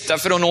inte sikta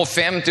för att nå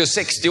 50- och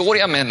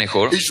 60-åriga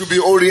människor. It should be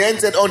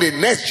oriented on the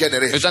next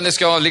generation. Utan det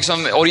ska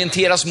liksom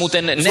orienteras mot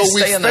en nästa generation.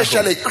 So we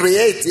specially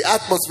create the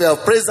atmosphere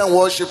of praise and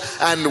worship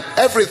and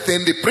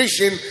everything, the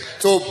preaching,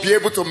 to be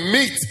able to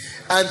meet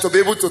and to be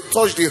able to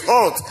touch the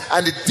heart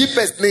and the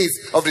deepest needs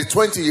of the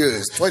 20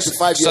 years,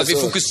 25 years. Så att vi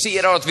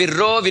fokuserar, att vi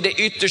rör vid det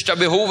yttersta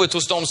behovet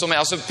hos de som är,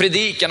 alltså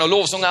predikan och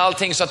lovsång och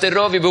allting, så att det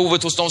rör vid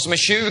behovet hos de som är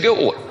 20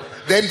 år.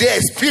 Then they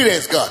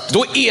experience God.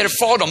 Då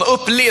erfar de,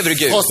 upplever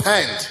Gud. First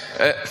hand.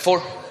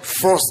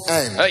 First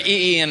hand.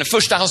 I en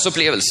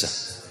förstahandsupplevelse.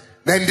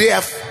 Then they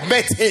have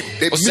met him.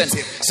 They meet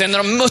him. Sen när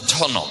de mött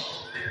honom.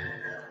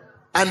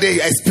 And they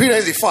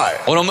experience the fire.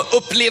 Och de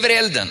upplever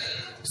elden.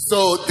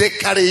 So they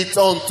carry it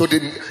on to the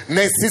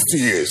next 60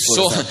 years.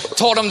 Så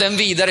tar de den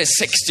vidare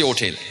 60 år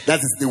till. That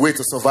is the way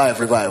to survive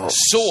revival.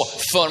 Så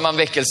för man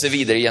väckelse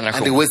vidare i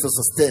generationen. And the way to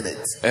sustain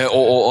it.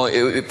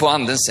 Och på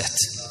andens sätt.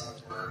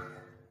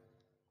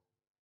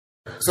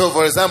 So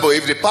for example,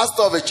 if the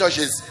pastor of a church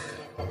is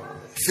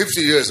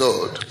 50 years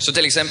old. Så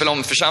till exempel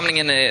om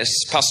församlingens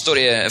pastor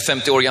är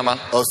 50 år gammal.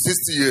 Or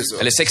 60 years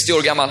old. Eller 60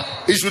 år gammal.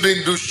 He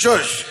shouldn't do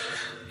church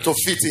to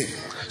fit in.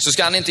 Så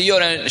ska han inte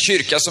göra en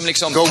kyrka som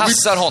liksom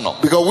passar honom.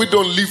 Because we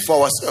don't live for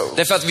ourselves.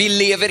 Därför att vi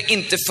lever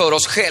inte för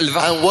oss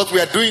själva. And what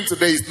we are doing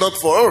today is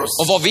not for us.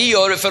 Och vad vi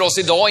gör för oss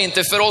idag är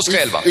inte för oss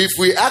själva. If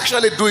we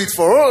actually do it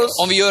for us,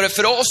 om vi gör det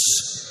för oss,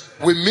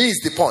 we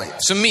miss the point.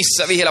 Så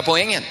missar vi hela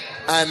poängen.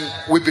 And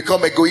we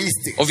become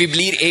egoistic. Och vi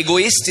blir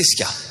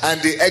egoistiska.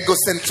 And the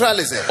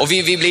egocentralism. Och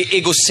vi blir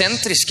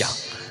egocentriska.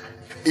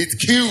 It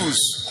kills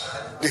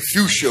the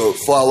future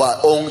for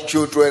our own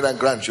children and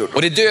grandchildren.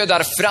 Och det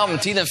dödar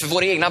framtiden för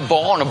våra egna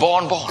barn och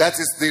barnbarn. That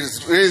is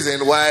the reason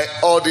why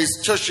all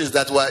these churches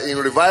that were in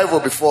revival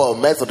before,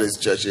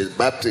 Methodist churches,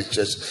 Baptist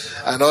churches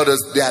and others,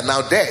 they are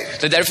now dead.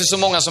 Det är därför så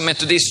många som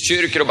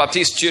metodistkyrkor och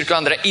baptistkyrkor och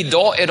andra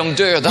idag är de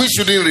döda. We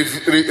shouldn't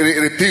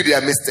repeat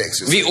their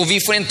mistakes. Vi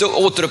får inte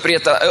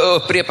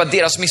upprepa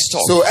deras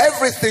misstag. So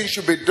everything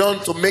should be done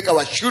to make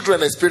our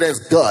children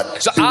experience God.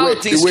 Så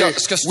allting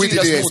ska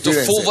styras mot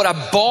att få våra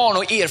barn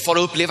att erfara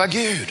och uppleva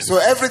Gud. So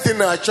everything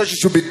in our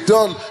church should be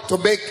done to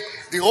make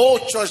the whole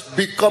church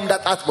become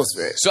that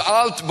atmosphere. Så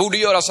allt borde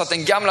göras så att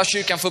den gamla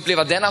kyrkan får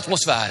uppleva den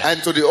atmosfären.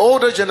 And to the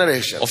older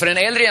generation, och för den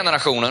äldre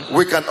generationen,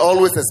 we can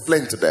always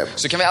explain to them.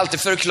 Så kan vi alltid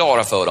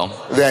förklara för dem.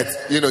 That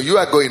you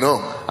are going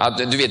home. Att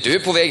du vet, du är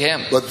på väg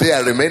hem. But they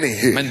are remaining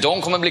here. Men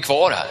de kommer bli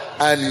kvar här.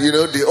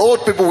 And the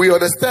old people, we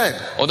understand.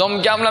 Och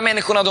de gamla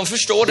människorna, de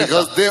förstår detta.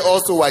 Because they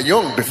also were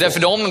young before. Därför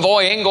de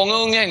var en gång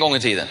unga en gång i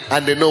tiden.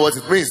 And they know what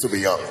it means to be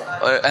young.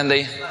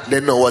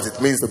 They know what it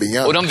means to be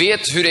young. Och de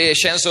vet hur det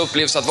känns och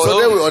upplevs att vara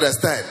ung. So they will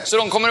understand. Så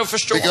de kommer att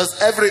förstå.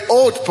 Because every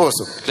old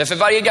person, därför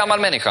varje gammal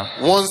människa,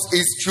 wants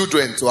his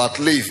children to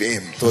outlive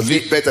him, to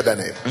live better than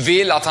him.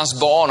 Vill att hans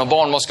barn och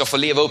barnbarn ska få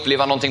leva och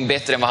uppleva någonting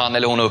bättre än vad han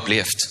eller hon har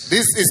upplevt.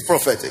 This is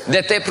prophetic.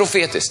 Detta är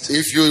profetiskt.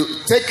 If you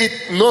take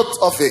it note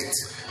of it,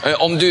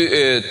 om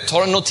du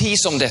tar en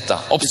notis om detta,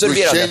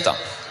 observera detta,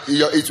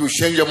 it will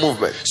change your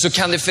movement. Så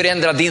kan det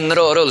förändra din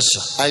rörelse.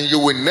 And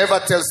you will never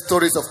tell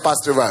stories of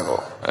past revival.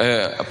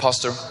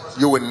 Pastor?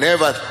 You will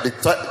never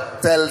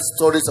tell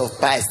stories of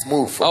past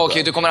move.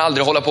 Okej, du kommer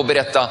aldrig hålla på och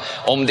berätta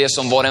om det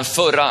som var den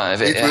förra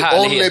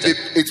härligheten.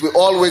 It will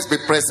always be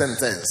present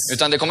tense.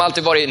 Utan det kommer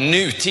alltid vara i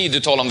nutid du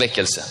talar om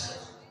väckelse.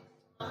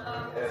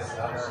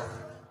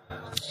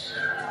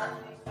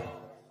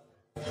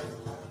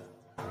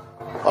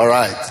 All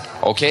right.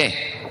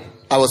 Okej.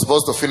 I was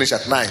supposed to finish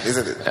at 9,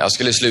 isn't it? Jag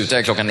skulle sluta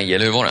här klockan 9,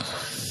 eller hur var det?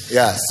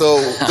 Yeah, so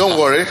don't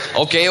worry.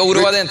 Okej,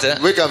 oroa dig inte.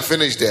 We can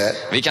finish there.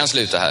 Vi kan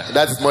sluta här.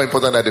 That is more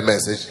important than the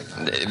message.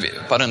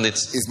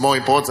 It's more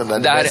important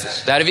than the message.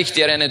 Det här är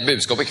viktigare än ett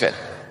budskap ikväll.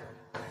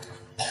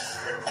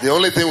 The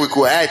only thing we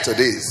could add to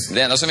this,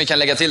 det enda som vi kan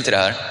lägga till det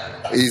här,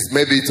 is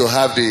maybe to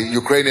have the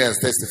Ukrainians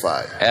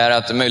testify. Är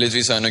att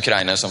möjligtvis ha en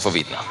ukrainare som får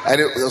vittna.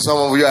 Some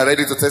of you are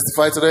ready to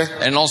testify today?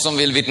 Är det någon som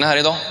vill vittna här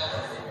idag?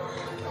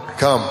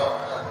 Kom.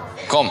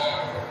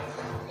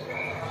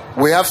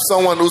 We have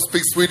someone who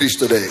speaks Swedish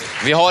today.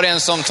 Vi har en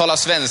som talar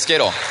svenska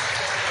idag.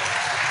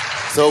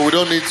 So we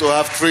don't need to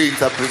have 3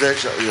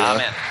 interpretations. You know?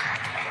 Amen.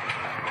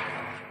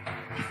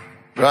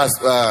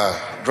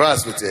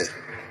 Здравствуйте.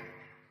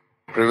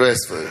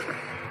 Приветствую.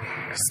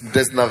 С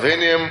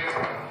дневением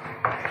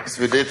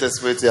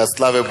свидетельствуйте о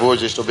славе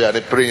Божьей, чтобы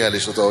они приняли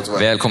что-то от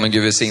вас. Välkommen,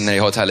 Gud välsigne dig,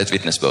 ha ett härligt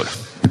vittnesbörd.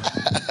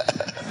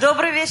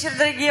 Добрый вечер,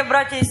 дорогие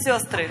братья и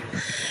сестры.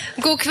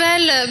 God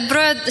kväll,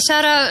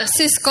 kära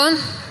syskon.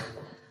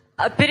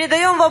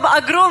 Передаем вам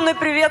огромный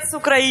привет с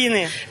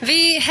Украины.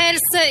 Vi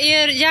hälsar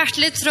er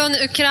hjärtligt från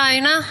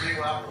Ukraina.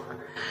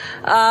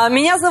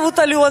 Меня зовут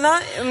Алена,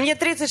 мне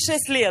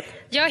 36 лет.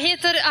 Jag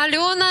heter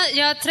Alena,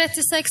 jag är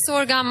 36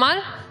 år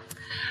gammal.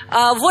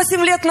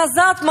 8 лет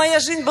назад моя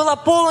жизнь была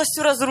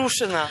полностью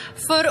разрушена.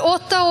 För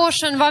 8 år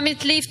sedan var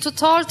mitt liv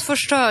totalt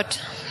förstört.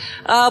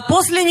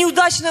 После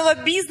неудачного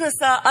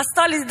бизнеса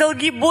остались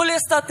долги более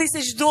 $100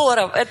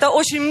 000. Это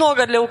очень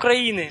много для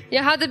Украины.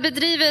 Jag hade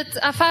bedrivit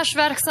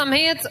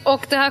affärsverksamhet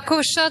och det har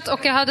kursat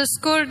och jag hade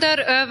skulder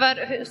över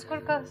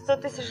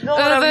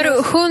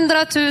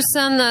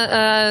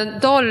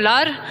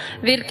 $100,000,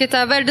 vilket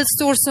är väldigt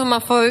stor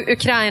summa för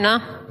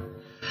Ukraina.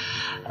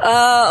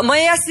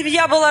 Моя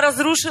семья была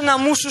разрушена,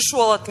 муж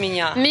ушел от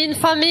меня. Min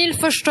familj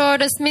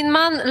förstördes, min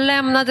man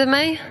lämnade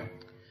mig.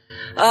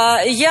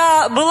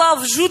 Я была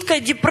в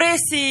жуткой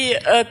депрессии,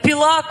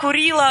 пила,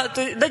 курила,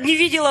 не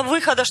видела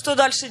выхода, что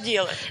дальше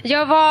делать.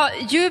 Jag var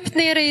djupt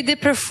nere i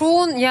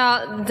depression,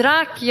 jag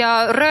drack,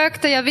 jag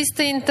rökte, jag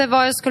visste inte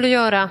vad jag skulle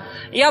göra.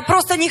 Я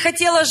просто не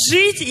хотела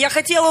жить, я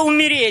хотела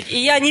умереть, и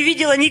я не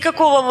видела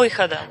никакого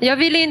выхода. Jag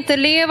ville inte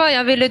leva,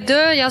 jag ville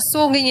dö, jag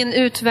såg ingen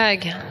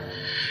utväg.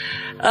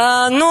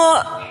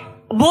 Но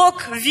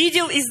Бог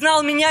видел и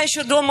знал меня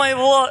еще до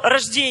моего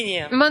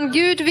рождения. Men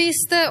Gud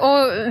visste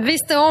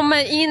om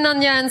mig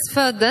innan jag ens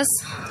föddes.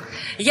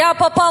 Я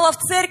попала в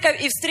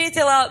церковь и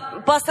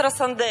встретила пастора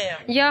Сандея.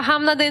 Jag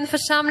hamnade i en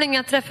församling,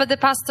 jag träffade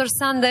pastor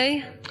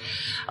Sunday.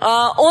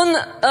 Он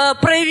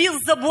проявил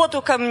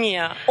заботу ко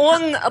мне,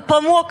 он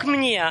помог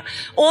мне,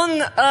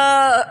 он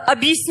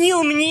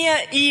объяснил мне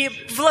и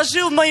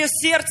вложил в мое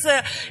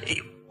сердце.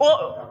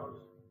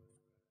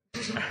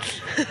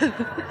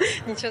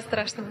 Nичего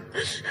страшного.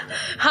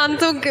 Han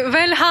tog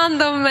väl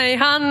hand om mig.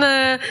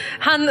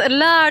 Han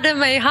lärde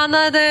mig. Han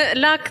hade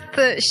lagt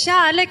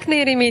kärlek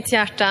ner i mitt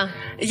hjärta.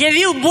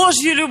 Явил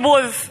Божью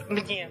любовь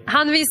мне.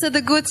 Han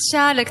visade Guds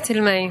kärlek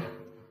till mig.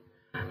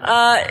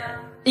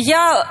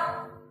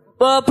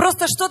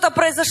 Просто что-то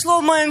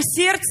произошло в моем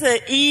сердце,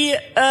 и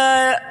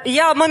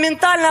я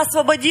моментально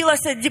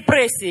освободилась от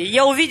депрессии.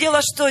 Я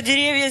увидела, что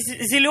деревья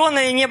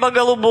зеленые, небо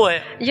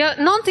голубое.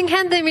 Någonting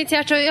hände i mitt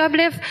hjärta. Jag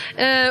blev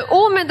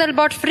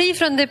omedelbart fri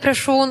från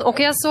depression och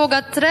jag såg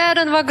att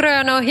träden var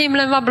gröna och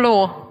himlen var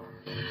blå.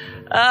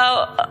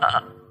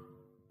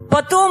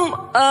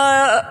 Потом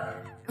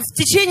в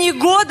течение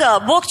года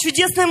Бог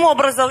чудесным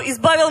образом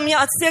избавил меня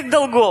от всех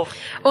долгов.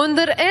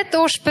 Under ett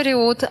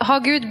årsperiod har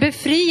Gud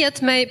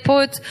befriat mig på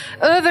ett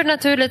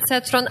övernaturligt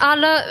sätt från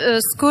alla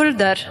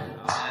skulder.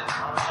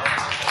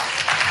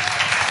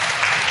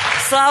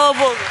 Слава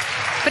Богу.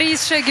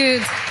 Pris ske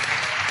Gud.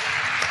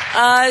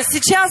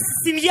 Сейчас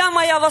семья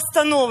моя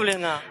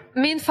восстановлена.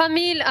 Min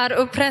familj är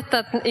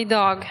upprättad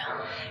idag.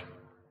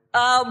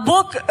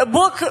 Бог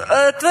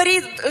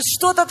творит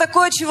что-то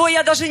такое, чего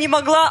я даже не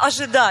могла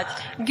ожидать.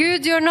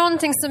 Gud gör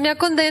någonting som jag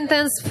kunde inte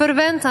ens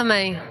förvänta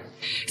mig.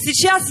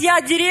 Сейчас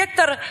я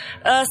директор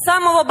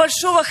самого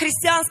большого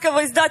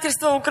христианского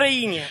издательства в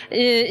Украине.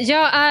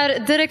 Jag är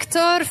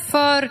direktör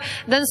för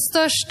den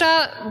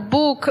största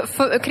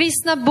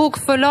kristna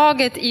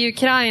bokförlaget i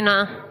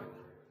Ukraina.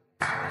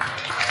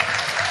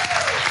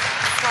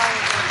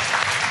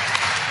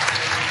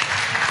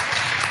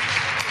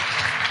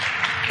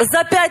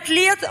 За 5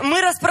 лет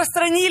мы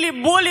распространили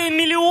более 1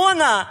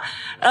 миллиона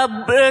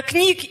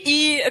книг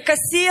и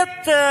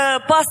кассет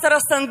пастора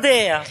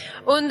Сандея.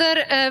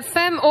 Under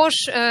 5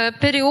 års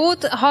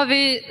period har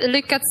vi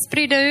lyckats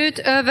sprida ut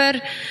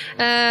över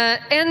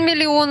 1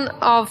 miljon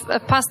av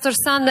pastor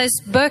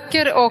Sundays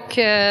böcker och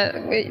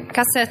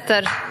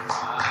kassetter.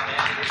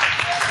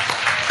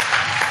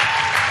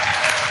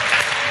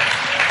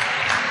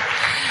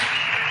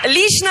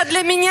 Лично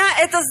для меня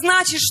это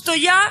значит, что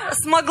я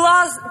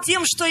смогла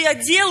тем, что я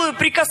делаю,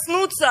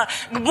 прикоснуться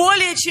к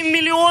более чем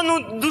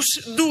миллиону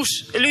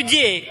душ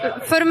людей.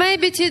 För mig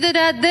betyder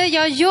det att det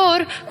jag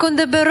gör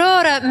kunde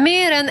beröra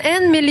mer än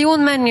 1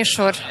 miljon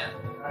människor.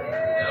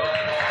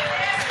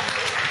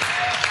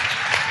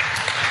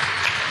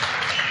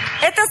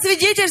 Это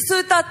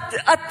свидетельствует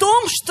о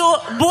том,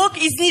 что Бог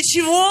из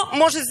ничего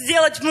может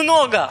сделать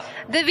много.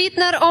 Det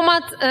vittnar om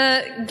att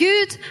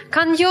Gud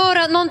kan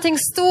göra någonting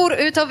stort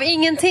utav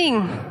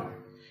ingenting.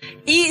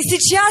 И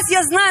сейчас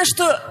я знаю,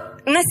 что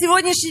на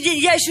сегодняшний день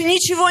я еще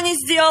ничего не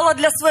сделала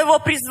для своего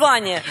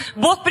призвания.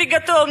 Бог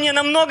приготовил мне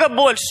намного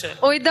больше.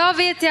 Och idag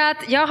vet jag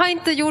att jag har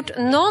inte gjort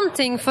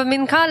någonting för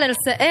min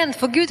kallelse än,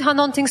 för Gud har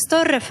någonting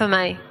större för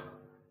mig.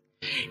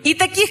 И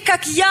таких,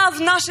 как я,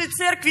 в нашей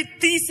церкви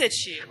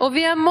тысячи. Och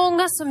vi är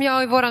många som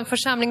jag i vår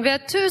församling. Vi är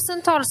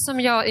tusentals som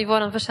jag i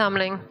vår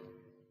församling.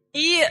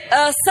 И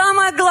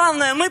самое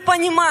главное, мы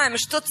понимаем,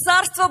 что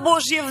Царство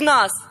Божье в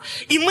нас,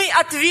 и мы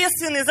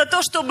ответственны за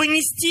то, чтобы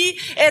нести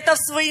это в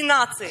свои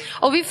нации.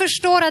 Och vi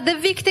förstår att det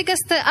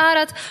viktigaste är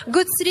att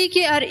Guds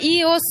rike är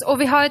i oss och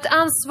vi har ett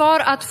ansvar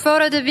att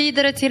föra det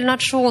vidare till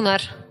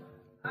nationer.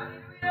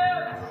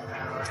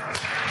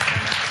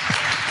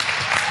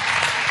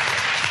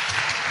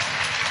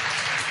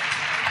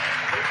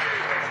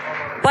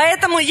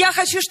 Поэтому я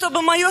хочу,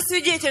 чтобы мое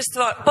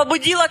свидетельство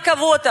побудило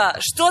кого-то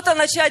что-то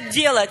начать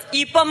делать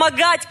и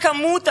помогать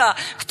кому-то,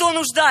 кто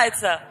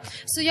нуждается.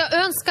 Så jag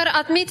önskar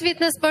att mitt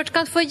vittnesbörd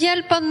kan få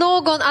hjälpa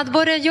någon att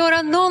börja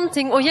göra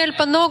någonting och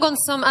hjälpa någon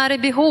som är i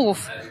behov.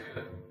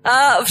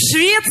 В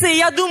Швеции,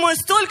 я думаю,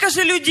 столько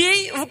же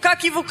людей,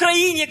 как и в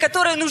Украине,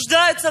 которые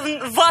нуждаются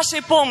в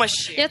вашей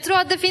помощи. Jag tror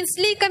att det finns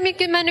lika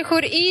mycket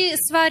människor i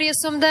Sverige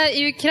som det är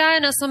i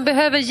Ukraina som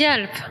behöver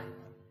hjälp.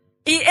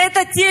 И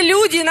это те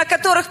люди, на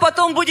которых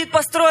потом будет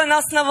построено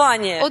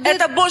основание.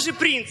 Это Божий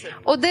принцип.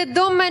 Och det är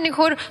de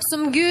människor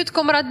som Gud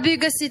kommer att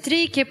bygga sitt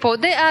rike på.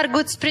 Det är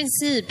Guds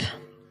princip.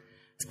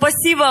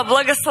 Спасибо,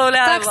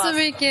 благословляю вас. Tack så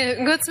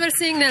mycket. Guds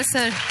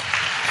välsignelser.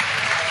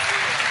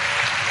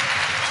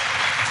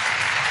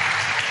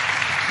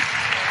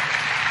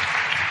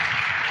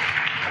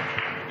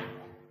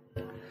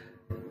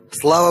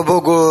 Слава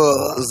Богу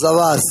за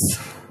вас.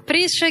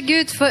 Pris ske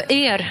Gud för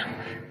er.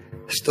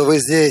 Что вы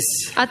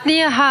здесь. Att ni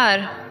är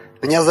här.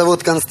 Меня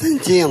зовут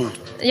Константин.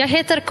 Jag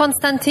heter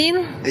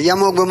Konstantin. Я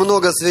мог бы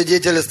много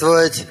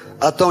свидетельствовать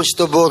о том,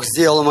 что Бог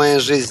сделал в моей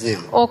жизни.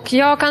 Och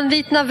jag kan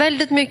vittna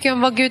väldigt mycket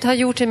om vad Gud har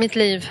gjort i mitt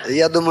liv.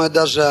 Я думаю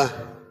даже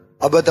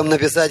об этом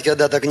написать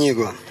когда-то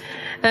книгу.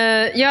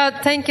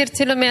 Jag tänker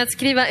till och med att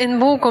skriva en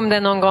bok om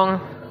det någon gång.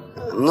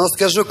 Но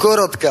скажу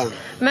коротко.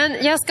 Men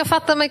jag ska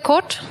fatta mig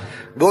kort.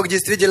 Бог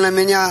действительно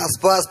меня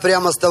спас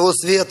прямо с того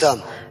света.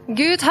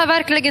 Gud har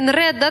verkligen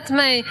räddat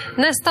mig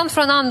nästan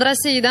från andra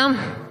sidan.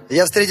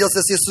 Я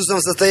встретился с Иисусом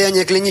в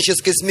состоянии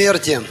клинической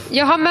смерти.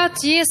 Jag har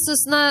mött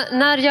Jesus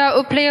när jag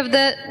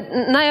upplevde,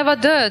 när jag var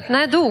död,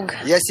 när jag dog.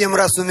 Я 7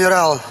 раз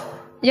умирал.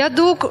 Jag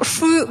dog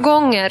 7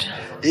 gånger.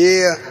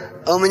 И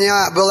у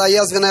меня была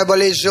язвенная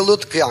болезнь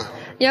желудка.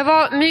 Jag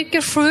var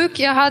mycket sjuk,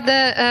 jag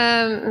hade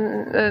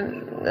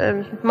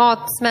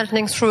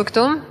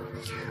matsmältningssjukdom.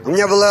 У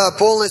меня была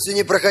полностью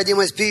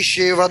непроходимость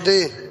пищи и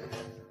воды.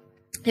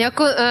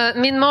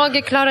 Min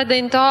mage klarade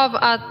inte av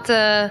att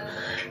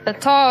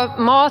ta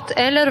mat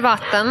eller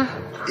vatten.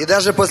 И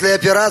даже после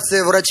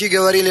операции врачи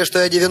говорили, что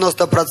я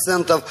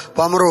 90%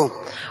 помру.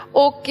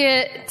 Och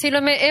till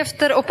och med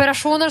efter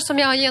operationer som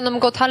jag har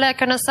genomgått har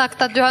läkarna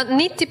sagt att du har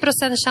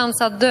 90%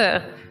 chans att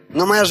dö.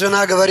 Но моя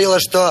жена говорила,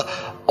 что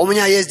у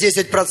меня есть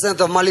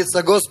 10%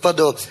 молиться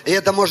Господу, и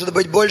это может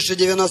быть больше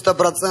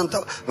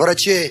 90%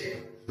 врачей.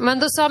 Men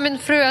då sa min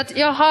fru att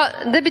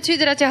det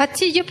betyder att jag har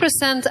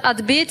 10%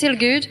 att be till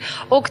Gud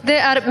och det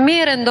är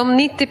mer än de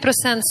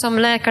 90% som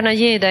läkarna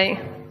ger dig.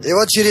 И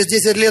вот через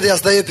 10 лет я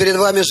стою перед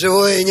вами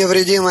живой и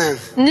невредимый.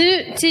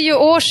 Nu 10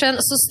 år sedan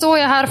så står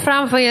jag här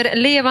framför er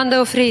levande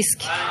och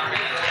frisk.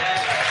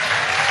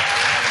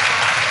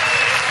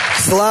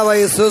 Слава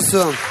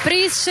Иисусу!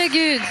 Pris ske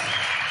Gud!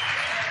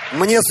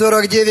 Мне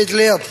 49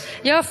 лет.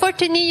 Jag är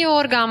 49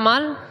 år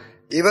gammal.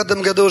 И в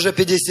этом году уже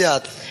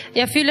 50.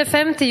 Jag fyller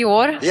 50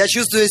 år. Я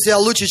чувствую себя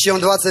лучше, чем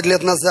 20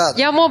 лет назад.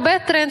 Jag mår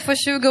bättre än för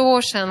 20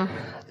 år sedan.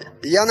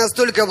 Я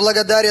настолько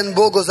благодарен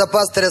Богу за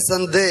пастыря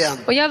Сандея.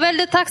 Och jag är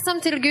väldigt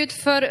tacksam till Gud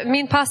för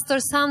min pastor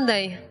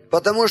Sunday.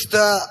 Потому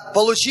что,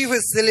 получив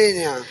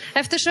исцеление,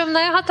 Eftersom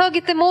när jag har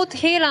tagit emot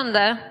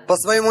helande, по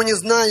своему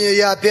незнанию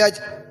я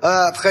опять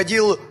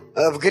входил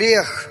в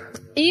грех.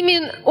 I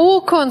min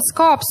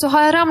okunskap så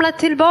har jag ramlat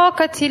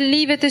tillbaka till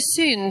livet i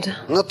synd.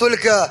 Но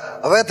только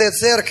в этой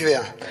церкви,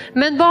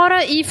 Men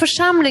bara i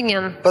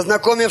församlingen.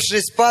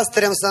 познакомившись с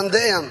пастором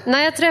Сандеем,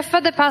 När jag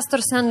träffade pastor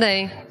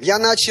Sunday я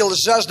начал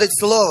жаждать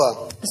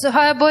слова. så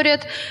har jag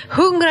börjat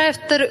hungra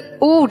efter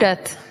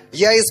ordet.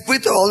 Я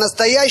испытывал,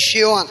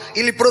 настоящий он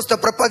или просто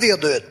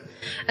проповедует.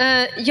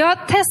 Jag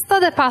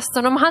testade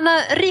pastorn om han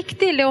är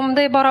riktig eller om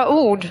det är bara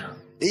ord.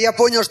 И я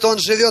понял, что он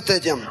живет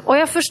этим. Och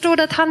jag förstod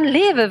att han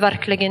lever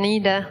verkligen i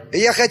det. И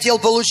я хотел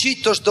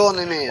получить то, что он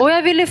имеет. Och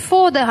jag ville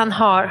få det han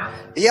har.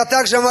 И я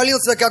также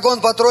молился, как он,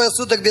 по 3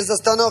 суток без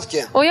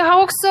остановки. Och jag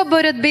har också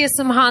börjat be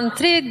som han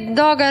 3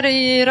 dagar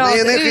i rad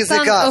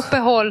utan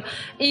uppehåll.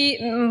 I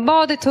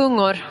bad i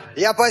tungor.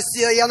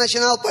 Я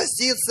начинал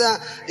поститься,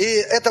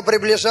 и это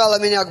приближало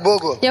меня к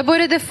Богу. Jag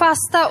började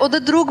fasta och det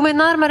drog mig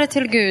närmare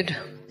till Gud.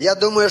 Я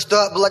думаю,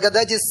 что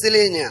благодать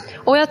исцеления.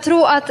 Och jag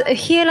tror att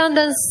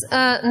helandens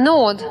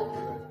nåd.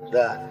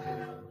 Да.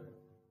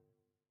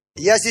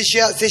 Я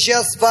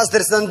сейчас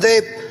пастор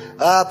Сандей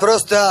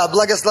просто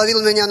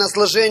благословил меня на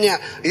служение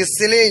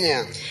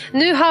исцеления.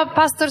 Nu har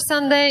pastor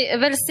Sunday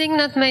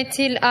välsignat mig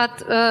till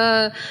att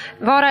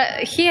vara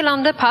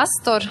helande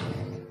pastor.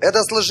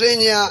 Это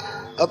служение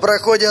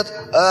проходит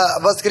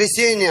в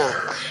воскресенье.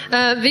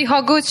 Vi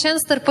har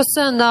gudstjänster på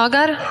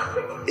söndagar.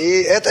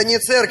 И это не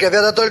церковь,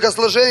 это только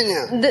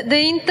служение. Det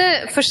är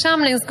inte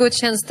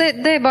församlingsgudstjänst,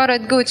 det är bara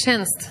ett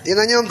gudstjänst. И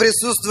на нем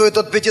присутствует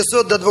от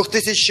 500 до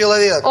 2000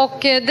 человек. Och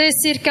det är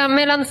cirka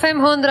mellan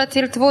 500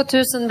 till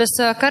 2000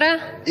 besökare.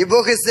 И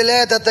Бог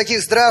исцеляет от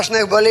таких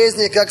страшных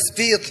болезней, как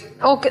СПИД.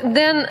 Och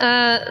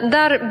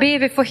där ber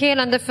vi för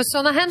helande för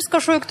sådana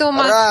hemska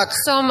sjukdomar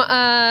som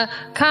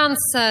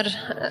cancer.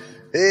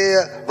 И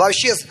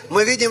вообще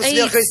мы видим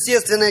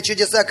сверхъестественные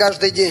чудеса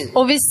каждый день.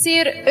 Och vi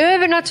ser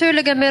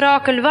övernaturliga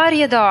mirakel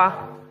varje dag.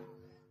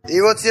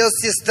 И вот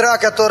сестра,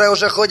 которая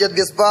уже ходит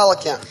без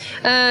палки.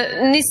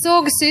 Ni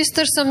såg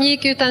syster som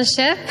gick utan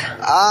käpp.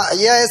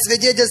 Я ей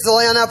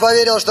свидетельствовал, и она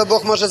поверила, что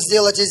Бог может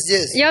сделать и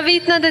здесь. Jag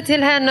vittnade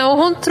till henne och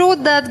hon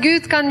trodde att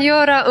Gud kan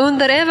göra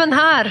under även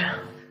här.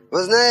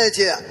 Вы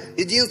знаете,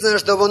 единственное,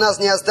 чтобы у нас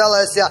не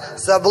осталось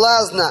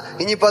соблазна,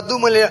 и не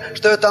подумали,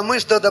 что это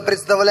мы что-то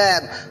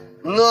представляем.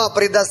 Но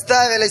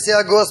предоставили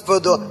себя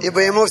Господу, ибо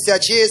Ему вся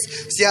честь,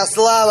 вся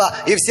слава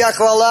и вся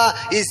хвала.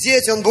 И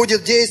здесь Он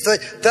будет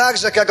действовать так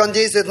же, как Он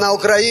действует на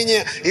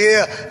Украине,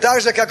 и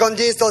так же, как Он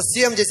действовал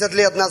 70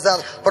 лет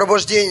назад,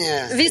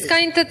 пробуждение. Vi ska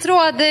inte tro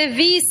att det är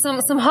vi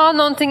som har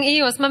någonting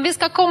i oss, men vi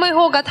ska komma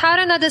ihåg att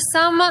Herren är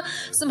detsamma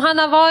som han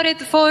har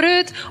varit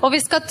förut, och vi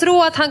ska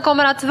tro att han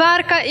kommer att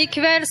verka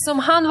ikväll som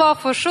han var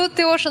för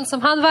 70 år sedan,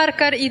 som han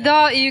verkar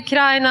idag i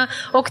Ukraina,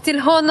 och till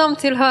honom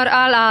tillhör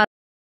all ära.